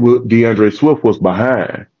DeAndre Swift was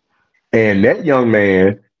behind. And that young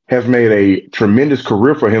man has made a tremendous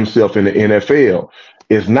career for himself in the NFL.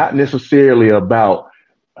 It's not necessarily about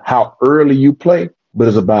how early you play, but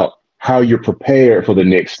it's about how you're prepared for the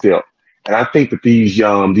next step. And I think that these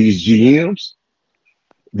GMs,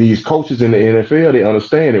 these coaches in the NFL, they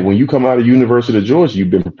understand that when you come out of University of Georgia, you've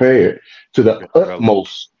been prepared to the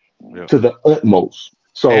utmost. Yep. To the utmost.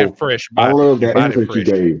 So fresh I body, love that answer fresh. you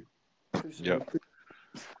gave. Yep.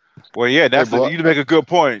 Well, yeah, you make a good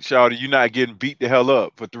point, Shawty. You're not getting beat the hell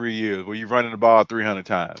up for 3 years where you're running the ball 300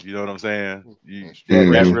 times. You know what I'm saying?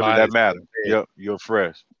 That matters. Yep. You're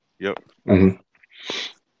fresh. Yep. I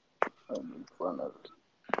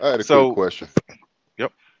had a quick question.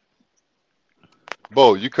 Yep.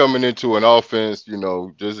 Bo, you coming into an offense, you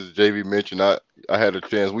know, just as JV mentioned, I had a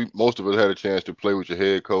chance. Most of us had a chance to play with your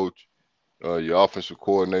head coach. Your offensive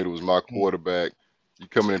coordinator was my quarterback. You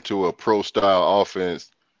coming into a pro style offense.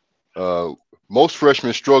 Most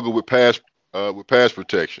freshmen struggle with pass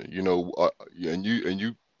protection. You know, and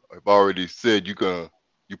you have already said you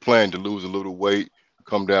plan to lose a little weight,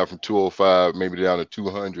 come down from 205 maybe down to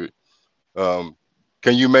 200.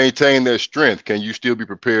 Can you maintain that strength? Can you still be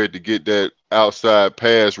prepared to get that outside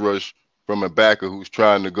pass rush from a backer who's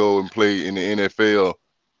trying to go and play in the NFL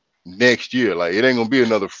next year? Like, it ain't gonna be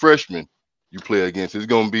another freshman you play against. It's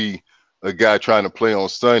gonna be a guy trying to play on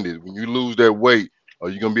Sundays. When you lose that weight, are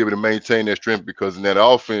you gonna be able to maintain that strength? Because in that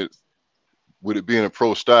offense, with it being a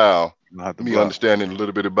pro style, me understanding a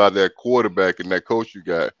little bit about that quarterback and that coach you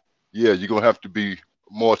got, yeah, you're gonna have to be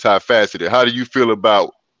multifaceted. How do you feel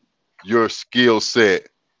about your skill set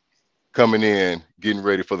coming in, getting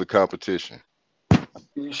ready for the competition?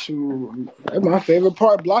 Shoot, that's my favorite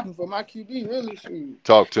part, blocking for my QB. Really, shoot.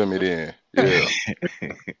 Talk to me then. Yeah.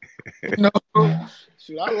 You know,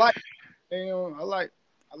 shoot, I like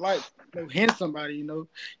hitting somebody. You know,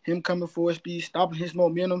 him coming full speed, stopping his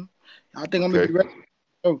momentum. I think I'm gonna be ready.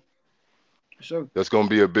 Oh, for sure. That's gonna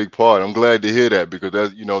be a big part. I'm glad to hear that, because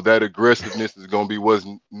that, you know, that aggressiveness is gonna be what's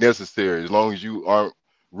necessary, as long as you aren't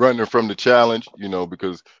running from the challenge, you know,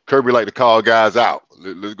 because Kirby like to call guys out.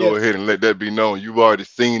 Let's go ahead and let that be known. You've already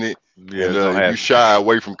seen it, and you shy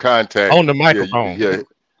away from contact on the microphone. Yeah,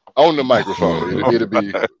 on the microphone.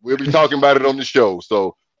 We'll be talking about it on the show.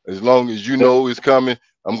 So as long as you know it's coming,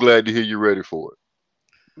 I'm glad to hear you're ready for it.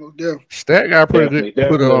 Yeah. Stat got pretty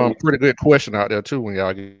good question out there too when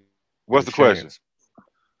y'all get. What's the question?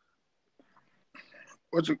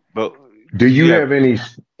 Do you have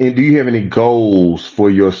any goals for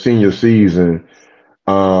your senior season,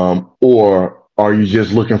 or are you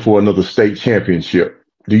just looking for another state championship?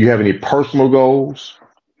 Do you have any personal goals?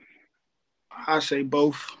 I say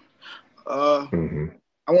both. I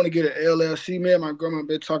want to get an LLC, man. My grandma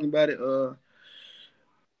been talking about it.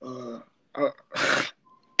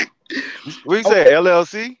 What you say,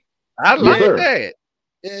 LLC? I like that.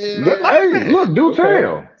 Hey, look, do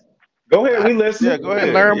tell. Go ahead, we listen. Yeah, go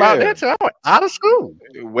ahead. Learn about that too. I went out of school.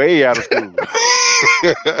 Way out of school.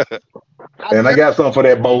 And I got something for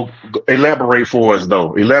that, Bo. Elaborate for us,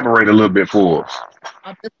 though. Elaborate a little bit for us.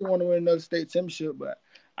 I definitely want to win another state championship, but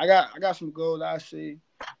I got some goals. I say,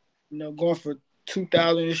 going for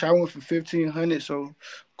 2,000-ish. I went for 1,500, so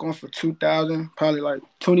going for 2,000, probably like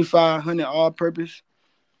 2,500 all-purpose.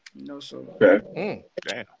 So Okay.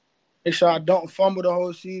 Damn. Make sure I don't fumble the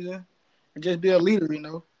whole season and just be a leader.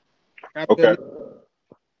 Okay.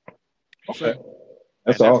 Okay.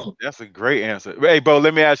 That's awesome. That's a great answer. Hey, Bo,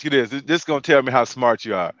 let me ask you this. This is going to tell me how smart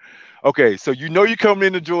you are. Okay, so you're coming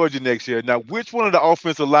into Georgia next year. Now, which one of the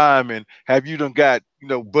offensive linemen have you done got,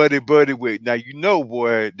 buddy with? Now,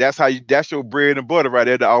 boy, that's your bread and butter right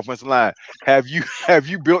there, the offensive line. Have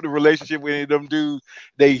you built a relationship with any of them dudes?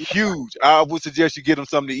 They huge. I would suggest you get them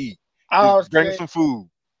something to eat. Bring them some food.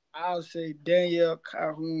 I'll say Daniel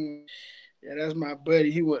Calhoun. Yeah, that's my buddy.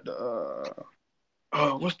 He went to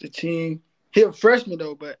what's the team? He a freshman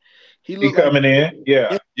though, but he coming in.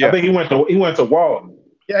 Yeah. I think he went to Walton.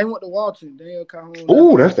 Yeah, he went to Walton. Daniel Calhoun.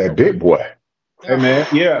 Ooh, that's that big boy. Hey man,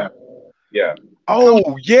 yeah.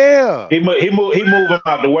 Oh yeah. He move him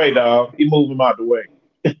out the way, dog. He move him out the way.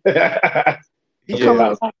 He coming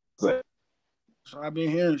out. So I've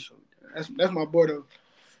been hearing. So that's my boy though.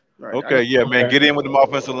 Right. Okay, man. Get in with them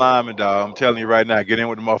offensive linemen, dog. I'm telling you right now, get in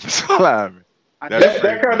with them offensive linemen.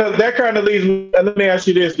 That kind of leads me. Let me ask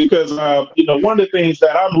you this, because one of the things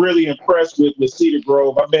that I'm really impressed with Cedar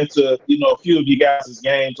Grove. I've been to a few of you guys'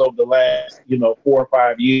 games over the last 4 or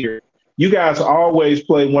 5 years. You guys always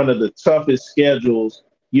play one of the toughest schedules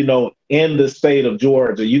in the state of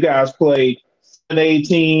Georgia. You guys play 7A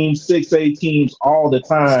teams, 6A teams all the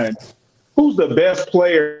time. Who's the best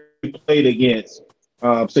player you played against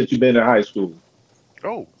since you've been in high school?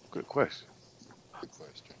 Oh, good question.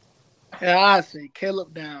 Yeah, I say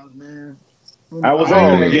Caleb Downs, man. I was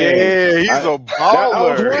on the game. Yeah, he's a baller. I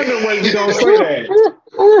was wondering when you gonna say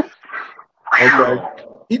that. Okay.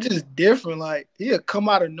 He just different. Like he'll come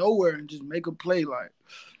out of nowhere and just make a play. Like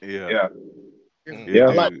yeah.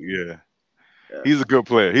 Yeah. He's a good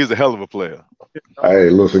player. He's a hell of a player.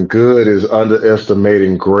 Hey, listen, good is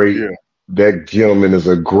underestimating great. Yeah. That gentleman is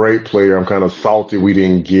a great player. I'm kind of salty we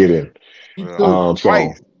didn't get him.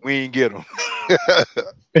 So we didn't get him.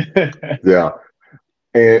 Yeah,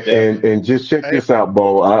 and just check this out,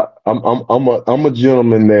 Bo. I'm a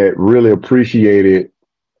gentleman that really appreciated.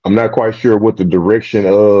 I'm not quite sure what the direction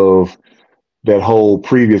of that whole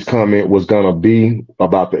previous comment was gonna be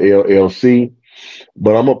about the LLC,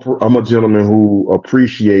 but I'm a gentleman who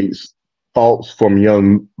appreciates thoughts from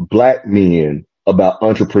young Black men about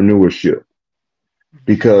entrepreneurship,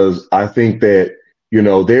 because I think that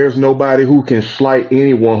there's nobody who can slight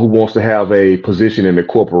anyone who wants to have a position in the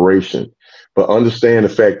corporation, but understand the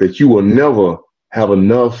fact that you will never have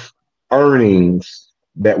enough earnings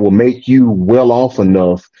that will make you well off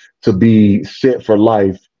enough to be set for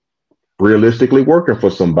life realistically working for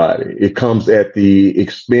somebody. It comes at the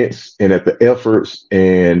expense and at the efforts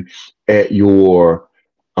and at your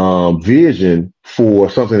vision for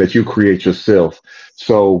something that you create yourself.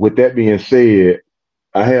 So with that being said,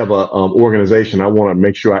 I have a organization I want to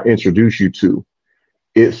make sure I introduce you to.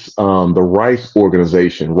 It's the RICE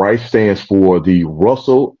organization. RICE stands for the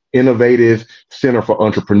Russell Innovative Center for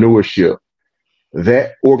Entrepreneurship.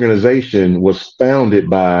 That organization was founded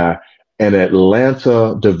by an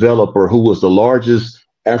Atlanta developer who was the largest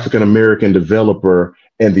African-American developer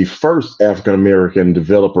and the first African-American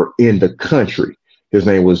developer in the country. His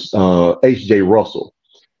name was H.J. Russell.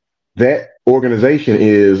 That organization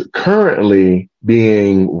is currently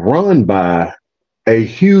being run by a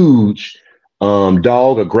huge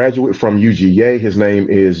dog, a graduate from UGA. His name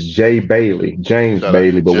is James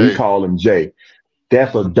Bailey, but we call him Jay.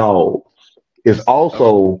 That's a dog. It's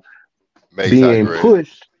also being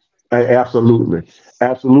pushed.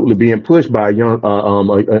 Absolutely being pushed by a young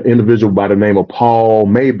an individual by the name of Paul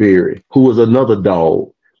Mayberry, who is another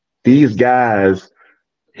dog. These guys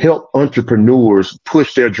help entrepreneurs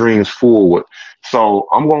push their dreams forward. So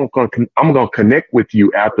I'm going to connect with you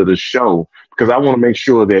after the show, because I want to make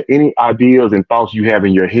sure that any ideas and thoughts you have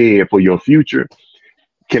in your head for your future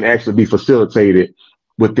can actually be facilitated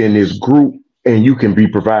within this group, and you can be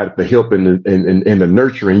provided the help and the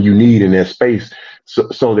nurturing you need in that space,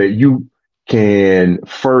 so that you can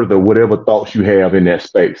further whatever thoughts you have in that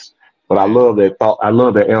space. But I love that thought. I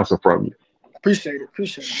love that answer from you. Appreciate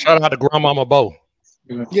it. Shout out to Grandmama Bo.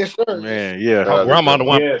 Yes, sir. Man, yeah. Her grandma the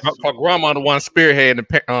one spearheading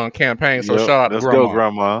the campaign. So shout out to Grandma. Let's go,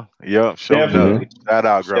 Grandma. Yep, sure. Shout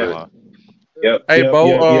out, Grandma. Yep. Hey,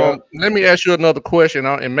 Bo, let me ask you another question,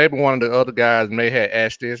 and maybe one of the other guys may have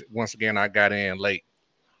asked this. Once again, I got in late.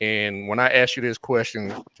 And when I ask you this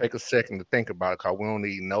question, take a second to think about it, because we don't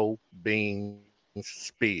need no beans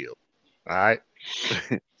spilled. All right.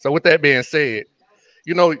 So with that being said,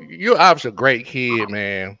 you know, you're obviously a great kid,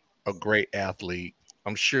 man, a great athlete.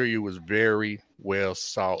 I'm sure you was very well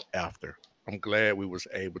sought after. I'm glad we was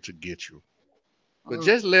able to get you. But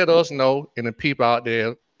just let us know, and the people out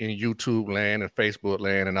there in YouTube land and Facebook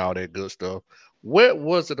land and all that good stuff, what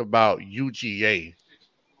was it about UGA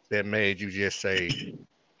that made you just say,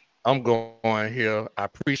 I'm going here? I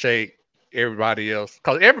appreciate everybody else,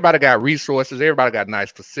 because everybody got resources, everybody got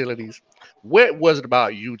nice facilities. What was it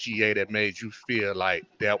about UGA that made you feel like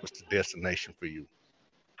that was the destination for you?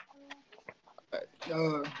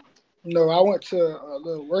 You know, I went to a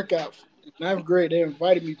little workout in 9th grade. They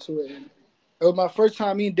invited me to it. And it was my first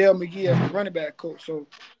time meeting Dale McGee as the running back coach. So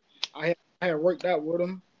I had worked out with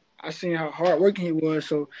him. I seen how hard working he was.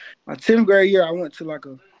 So my 10th grade year, I went to like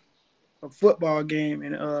a football game,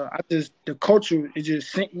 and the culture, it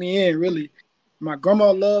just sank me in, really. My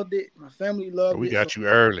grandma loved it. My family loved it. We got you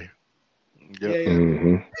early. Yeah.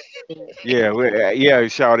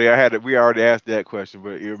 Shawty, we already asked that question,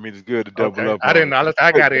 but I mean, it's good to double up. I didn't know.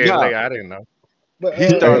 I got it late. I didn't know. But he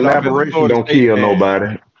started elaboration don't kill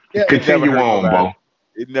nobody. Yeah, continue on, Bo.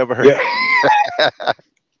 It never hurt. Yeah.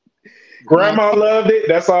 Grandma loved it.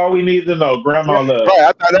 That's all we need to know. Grandma loved it. Right,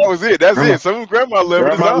 I thought that was it. That's it. Some grandma loved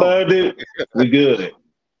it. Grandma loved it. We good.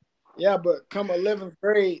 Yeah, but come 11th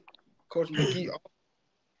grade, Coach McGee,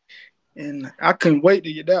 and I couldn't wait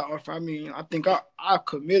to get that off. I mean, I think I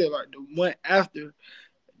committed like the one after.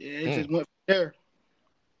 Yeah, it just went from there.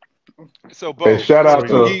 So, Bo, and shout out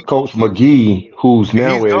to Coach McGee, who's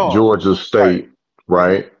now at Georgia State,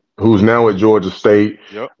 right? Who's now at Georgia State.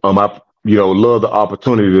 Yep. I love the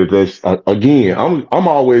opportunity that this again. I'm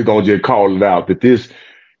always gonna just call it out that this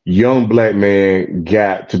young black man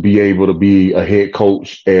got to be able to be a head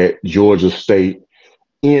coach at Georgia State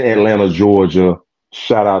in Atlanta, Georgia.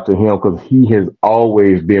 Shout out to him, because he has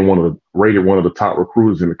always been rated one of the top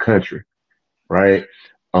recruiters in the country, right?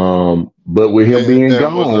 But with him being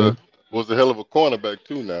gone, was a hell of a cornerback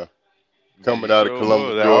too. Now coming out of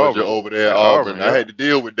Columbus, Georgia, over there at Auburn, I had to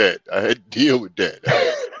deal with that.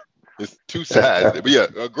 It's two sides. But yeah,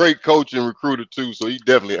 a great coach and recruiter too. So he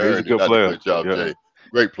definitely earned it. Great job, Jay.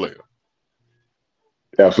 Great player.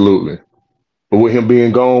 Absolutely. But with him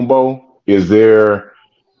being gone, Bo, is there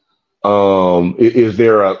a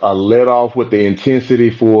let off with the intensity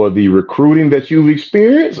for the recruiting that you've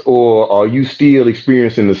experienced, or are you still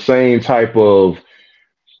experiencing the same type of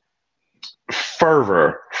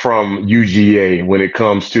fervor from UGA when it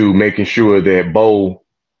comes to making sure that Bo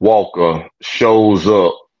Walker shows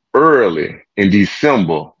up early in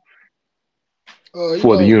December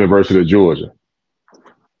for the University of Georgia?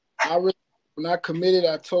 When I committed,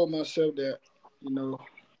 I told myself that,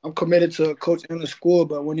 I'm committed to a coach in the school.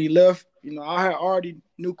 But when he left, I had already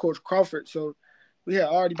knew Coach Crawford, so we had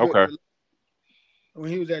already built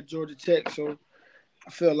when he was at Georgia Tech. So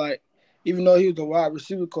I feel like even though he was the wide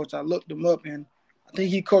receiver coach, I looked him up, and I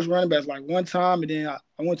think he coached running backs like one time, and then I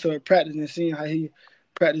went to a practice and seen how he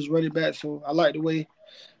practiced running back. So I like the way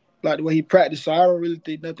he practiced. So I don't really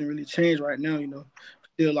think nothing really changed right now.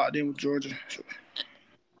 Still locked in with Georgia. So,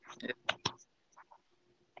 yeah.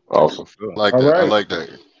 Awesome. I like that. I like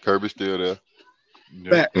that. Kirby's still there.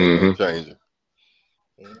 Yeah. Changing.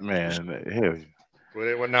 Man, hell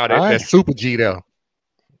yeah. Well, now that's Super G though.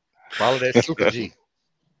 Follow that Super G.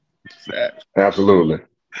 Absolutely.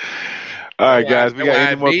 All right, guys. We got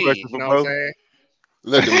any more questions for Bo?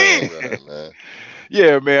 Let the man run, man.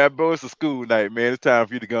 Yeah, man. Bo, it's a school night, man. It's time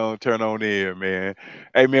for you to go and turn on air, man.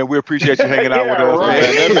 Hey, man, we appreciate you hanging out with us,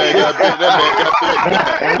 man. That man got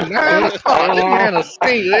It's 9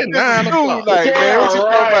 o'clock. Night, man. What you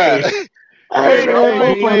talking about? Hey,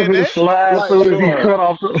 man, slide soon as he cut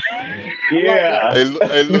off. Yeah. Hey,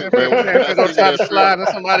 look, man. I'm gonna try to slide in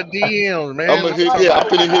somebody's DMs, man. I'm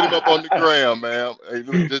finna hit him up on the gram, man. Hey,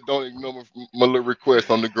 look, just don't ignore my little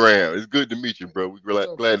request on the gram. It's good to meet you, bro.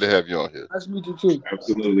 We're glad to have you on here. Nice to meet you too.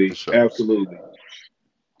 Absolutely. Sure. Absolutely.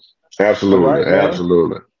 Absolutely. All right,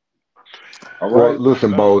 absolutely. All right. Well,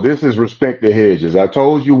 listen, Bo, this is Respect the Hedges. I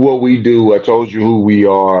told you what we do. I told you who we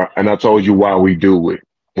are, and I told you why we do it.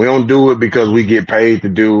 We don't do it because we get paid to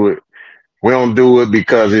do it. We don't do it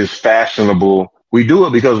because it's fashionable. We do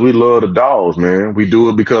it because we love the dogs, man. We do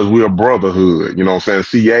it because we're a brotherhood. You know what I'm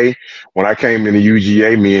saying? CA, when I came into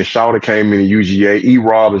UGA, me and Shawty came into UGA,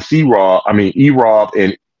 E-Rob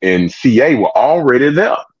and CA were already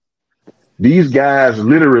there. These guys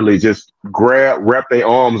literally just wrapped their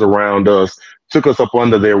arms around us, took us up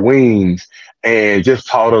under their wings, and just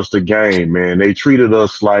taught us the game, man. They treated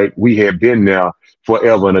us like we had been there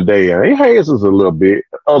forever and a day. And they hates us a little bit.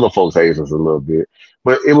 Other folks hates us a little bit.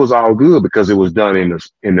 But it was all good because it was done in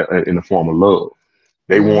the form of love.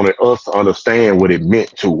 They wanted us to understand what it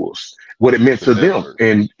meant to us, what it meant to them.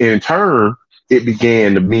 And in turn, it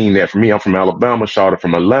began to mean that for me. I'm from Alabama, Shawty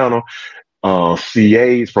from Atlanta.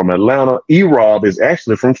 CA's from Atlanta. E-Rob is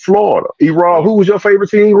actually from Florida. E-Rob, who was your favorite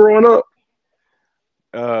team growing up?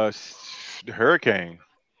 The Hurricane.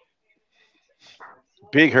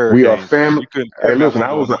 Big Hurricane. We are family. Hey, listen,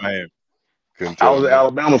 I was an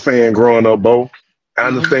Alabama fan growing up, Bo. I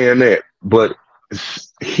understand that. But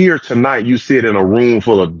here tonight, you sit in a room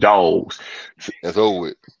full of dogs. That's over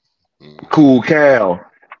with. Cool Cal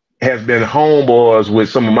has been homeboys with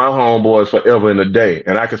some of my homeboys forever and a day.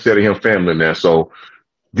 And I consider him family now. So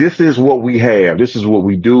this is what we have. This is what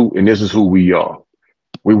we do. And this is who we are.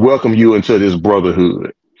 We welcome you into this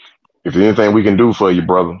brotherhood. If there's anything we can do for you,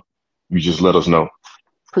 brother, you just let us know.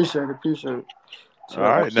 Appreciate it. All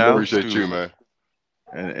right, now appreciate you, man.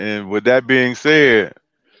 And with that being said,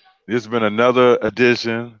 this has been another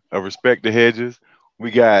edition of Respect the Hedges.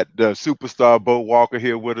 We got the superstar Bo Walker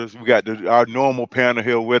here with us. We got our normal panel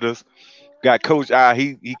here with us. Got Coach I.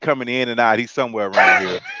 He coming in and out. He's somewhere around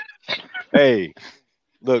here. Hey,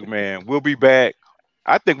 look, man, we'll be back.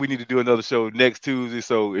 I think we need to do another show next Tuesday.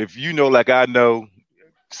 So if you know, like I know,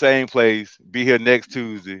 same place, be here next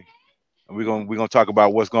Tuesday. And we're gonna talk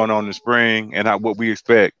about what's going on in the spring and what we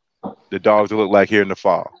expect the Dogs to look like here in the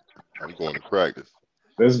fall. I'm going to practice.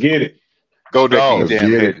 Let's get it. Go Dogs. Let's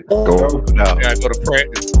get it. Go. No. Yeah, go to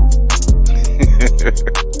practice.